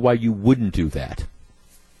understand why you wouldn't do that.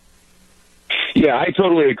 Yeah, I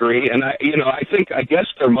totally agree. And I guess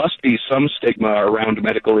there must be some stigma around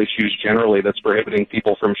medical issues generally that's prohibiting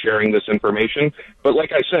people from sharing this information. But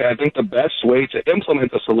like I say, I think the best way to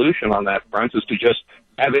implement a solution on that front is to just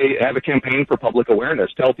have a campaign for public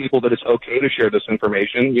awareness. Tell people that it's okay to share this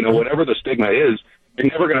information. Whatever the stigma is, you're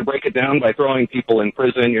never going to break it down by throwing people in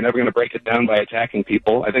prison. You're never going to break it down by attacking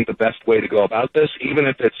people. I think the best way to go about this, even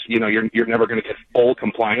if it's, you're never going to get full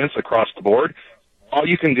compliance across the board, all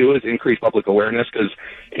you can do is increase public awareness because,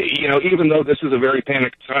 even though this is a very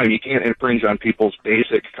panicked time, you can't infringe on people's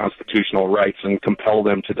basic constitutional rights and compel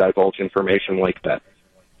them to divulge information like that.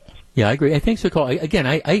 Yeah, I agree. I think so, Carl. Again,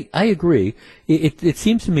 I agree. It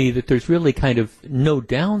seems to me that there's really kind of no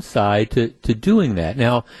downside to doing that.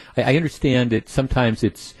 Now, I understand that sometimes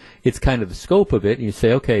it's kind of the scope of it, and you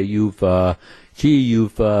say, okay, you've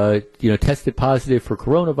tested positive for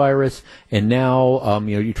coronavirus, and now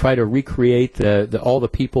you try to recreate all the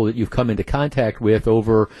people that you've come into contact with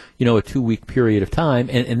over a 2-week period of time,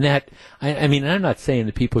 and that I mean, I'm not saying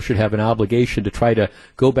that people should have an obligation to try to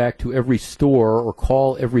go back to every store or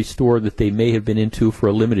call every store that they may have been into for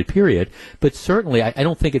a limited period, but certainly I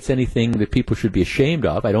don't think it's anything that people should be ashamed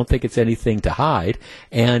of. I don't think it's anything to hide,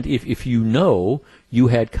 and if you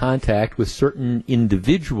had contact with certain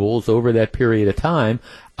individuals over that period of time,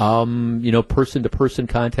 person-to-person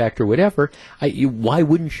contact or whatever, why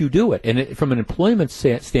wouldn't you do it? And from an employment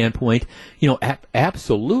standpoint,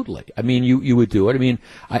 absolutely. I mean, you would do it. I mean,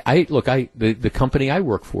 the company I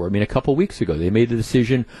work for, I mean, a couple weeks ago, they made the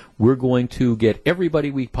decision, we're going to get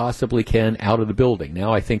everybody we possibly can out of the building.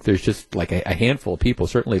 Now, I think there's just like a handful of people,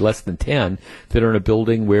 certainly less than 10, that are in a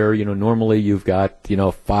building where, normally you've got,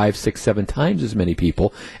 5, 6, 7 times as many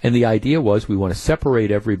people. And the idea was we want to separate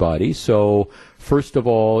everybody. So, first of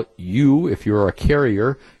all, if you're a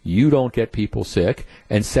carrier, you don't get people sick,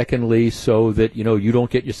 and secondly, so that you don't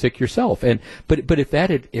get you sick yourself. But if that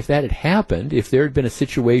had happened, if there had been a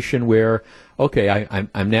situation where, okay,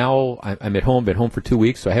 I'm at home, been home for 2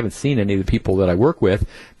 weeks, so I haven't seen any of the people that I work with.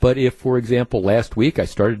 But if, for example, last week I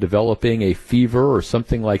started developing a fever or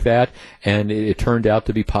something like that, and it turned out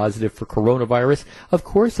to be positive for coronavirus, of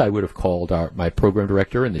course I would have called my program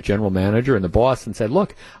director and the general manager and the boss and said,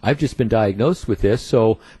 look, I've just been diagnosed with this,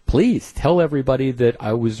 so please tell everybody that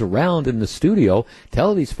I was around in the studio,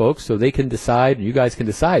 tell these folks so they can decide, and you guys can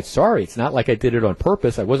decide. Sorry, it's not like I did it on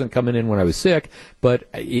purpose. I wasn't coming in when I was sick, but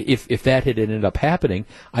if that had ended up happening,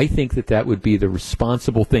 I think that would be the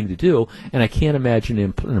responsible thing to do, and I can't imagine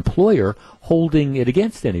an employer holding it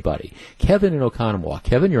against anybody. Kevin in Oconomowoc.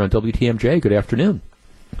 Kevin, you're on WTMJ. Good afternoon.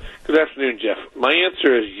 Good afternoon, Jeff. My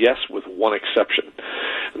answer is yes, with one exception.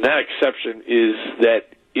 And that exception is that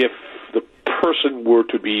if the person were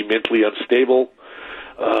to be mentally unstable,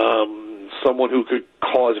 someone who could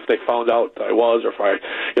cause, if they found out that I was, or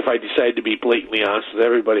if I decided to be blatantly honest with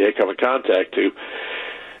everybody I come in contact to,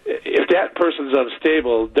 if that person's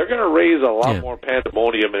unstable, they're going to raise a lot more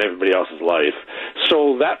pandemonium in everybody else's life.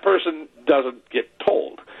 So that person doesn't get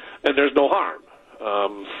told, and there's no harm.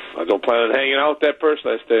 I don't plan on hanging out with that person.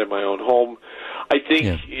 I stay in my own home. I think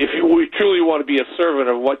if you truly want to be a servant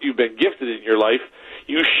of what you've been gifted in your life,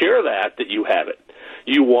 you share that you have it.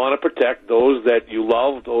 You want to protect those that you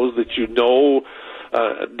love, those that you know,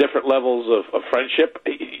 different levels of friendship.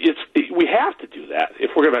 We have to do that if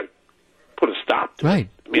we're going to put a stop to it.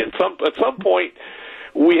 I mean, at some point,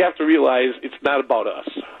 we have to realize it's not about us.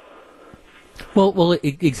 Well,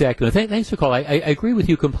 exactly. Thanks for calling. I agree with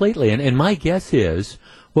you completely. And my guess is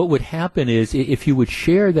what would happen is if you would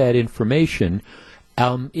share that information,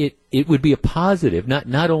 it would be a positive,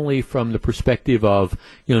 not only from the perspective of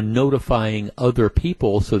notifying other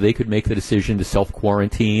people so they could make the decision to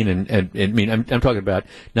self-quarantine, and I mean I'm talking about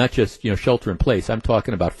not just shelter in place. I'm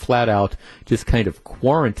talking about flat out just kind of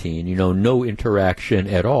quarantine, no interaction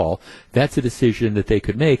at all. That's a decision that they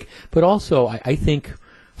could make. But also I think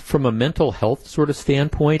from a mental health sort of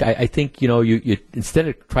standpoint, I think you instead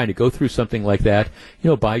of trying to go through something like that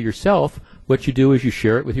by yourself, what you do is you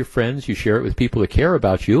share it with your friends, you share it with people that care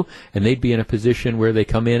about you, and they'd be in a position where they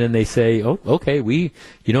come in and they say, oh, okay,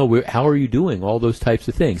 how are you doing? All those types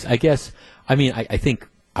of things. I guess, I mean, I think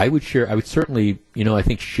I would certainly, I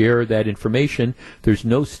think share that information. There's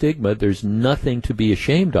no stigma. There's nothing to be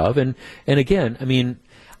ashamed of. And again, I mean,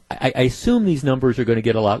 I assume these numbers are going to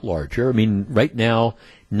get a lot larger. I mean, right now,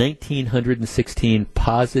 1,916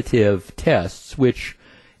 positive tests, which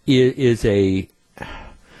is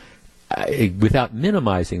without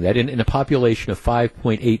minimizing that, in a population of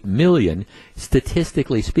 5.8 million,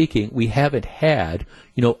 statistically speaking, we haven't had,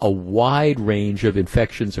 a wide range of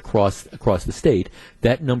infections across the state.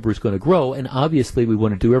 That number is going to grow, and obviously we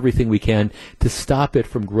want to do everything we can to stop it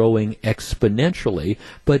from growing exponentially.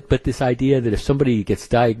 But this idea that if somebody gets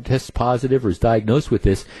tests positive or is diagnosed with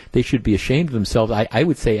this, they should be ashamed of themselves, I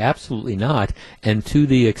would say absolutely not. And to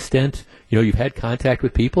the extent you've had contact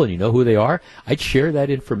with people and you know who they are, I'd share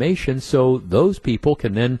that information so those people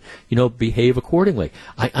can then, behave accordingly.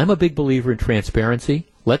 I'm a big believer in transparency.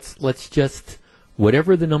 Let's just,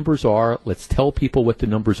 whatever the numbers are, let's tell people what the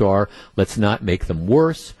numbers are. Let's not make them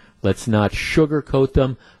worse. Let's not sugarcoat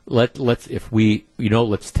them. Let's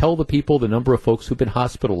tell the people the number of folks who've been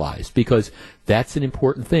hospitalized, because that's an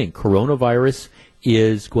important thing. Coronavirus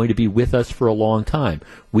is going to be with us for a long time.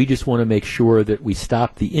 We just want to make sure that we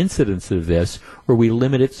stop the incidence of this, or we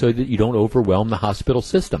limit it so that you don't overwhelm the hospital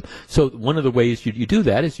system. So one of the ways you do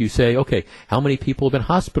that is you say, okay, how many people have been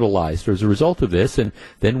hospitalized as a result of this? And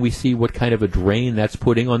then we see what kind of a drain that's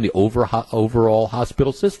putting on the overall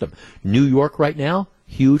hospital system. New York right now,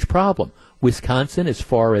 huge problem. Wisconsin, as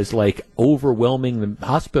far as like overwhelming the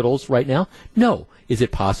hospitals right now, no. Is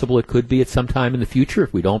it possible it could be at some time in the future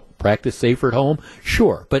if we don't practice safer at home?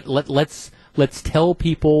 Sure, but let's tell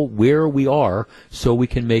people where we are so we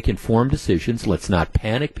can make informed decisions. Let's not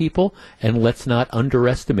panic people, and let's not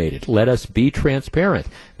underestimate it. Let us be transparent.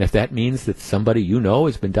 And if that means that somebody you know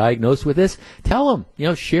has been diagnosed with this, tell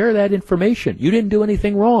them, share that information. You didn't do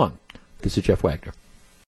anything wrong. This is Jeff Wagner.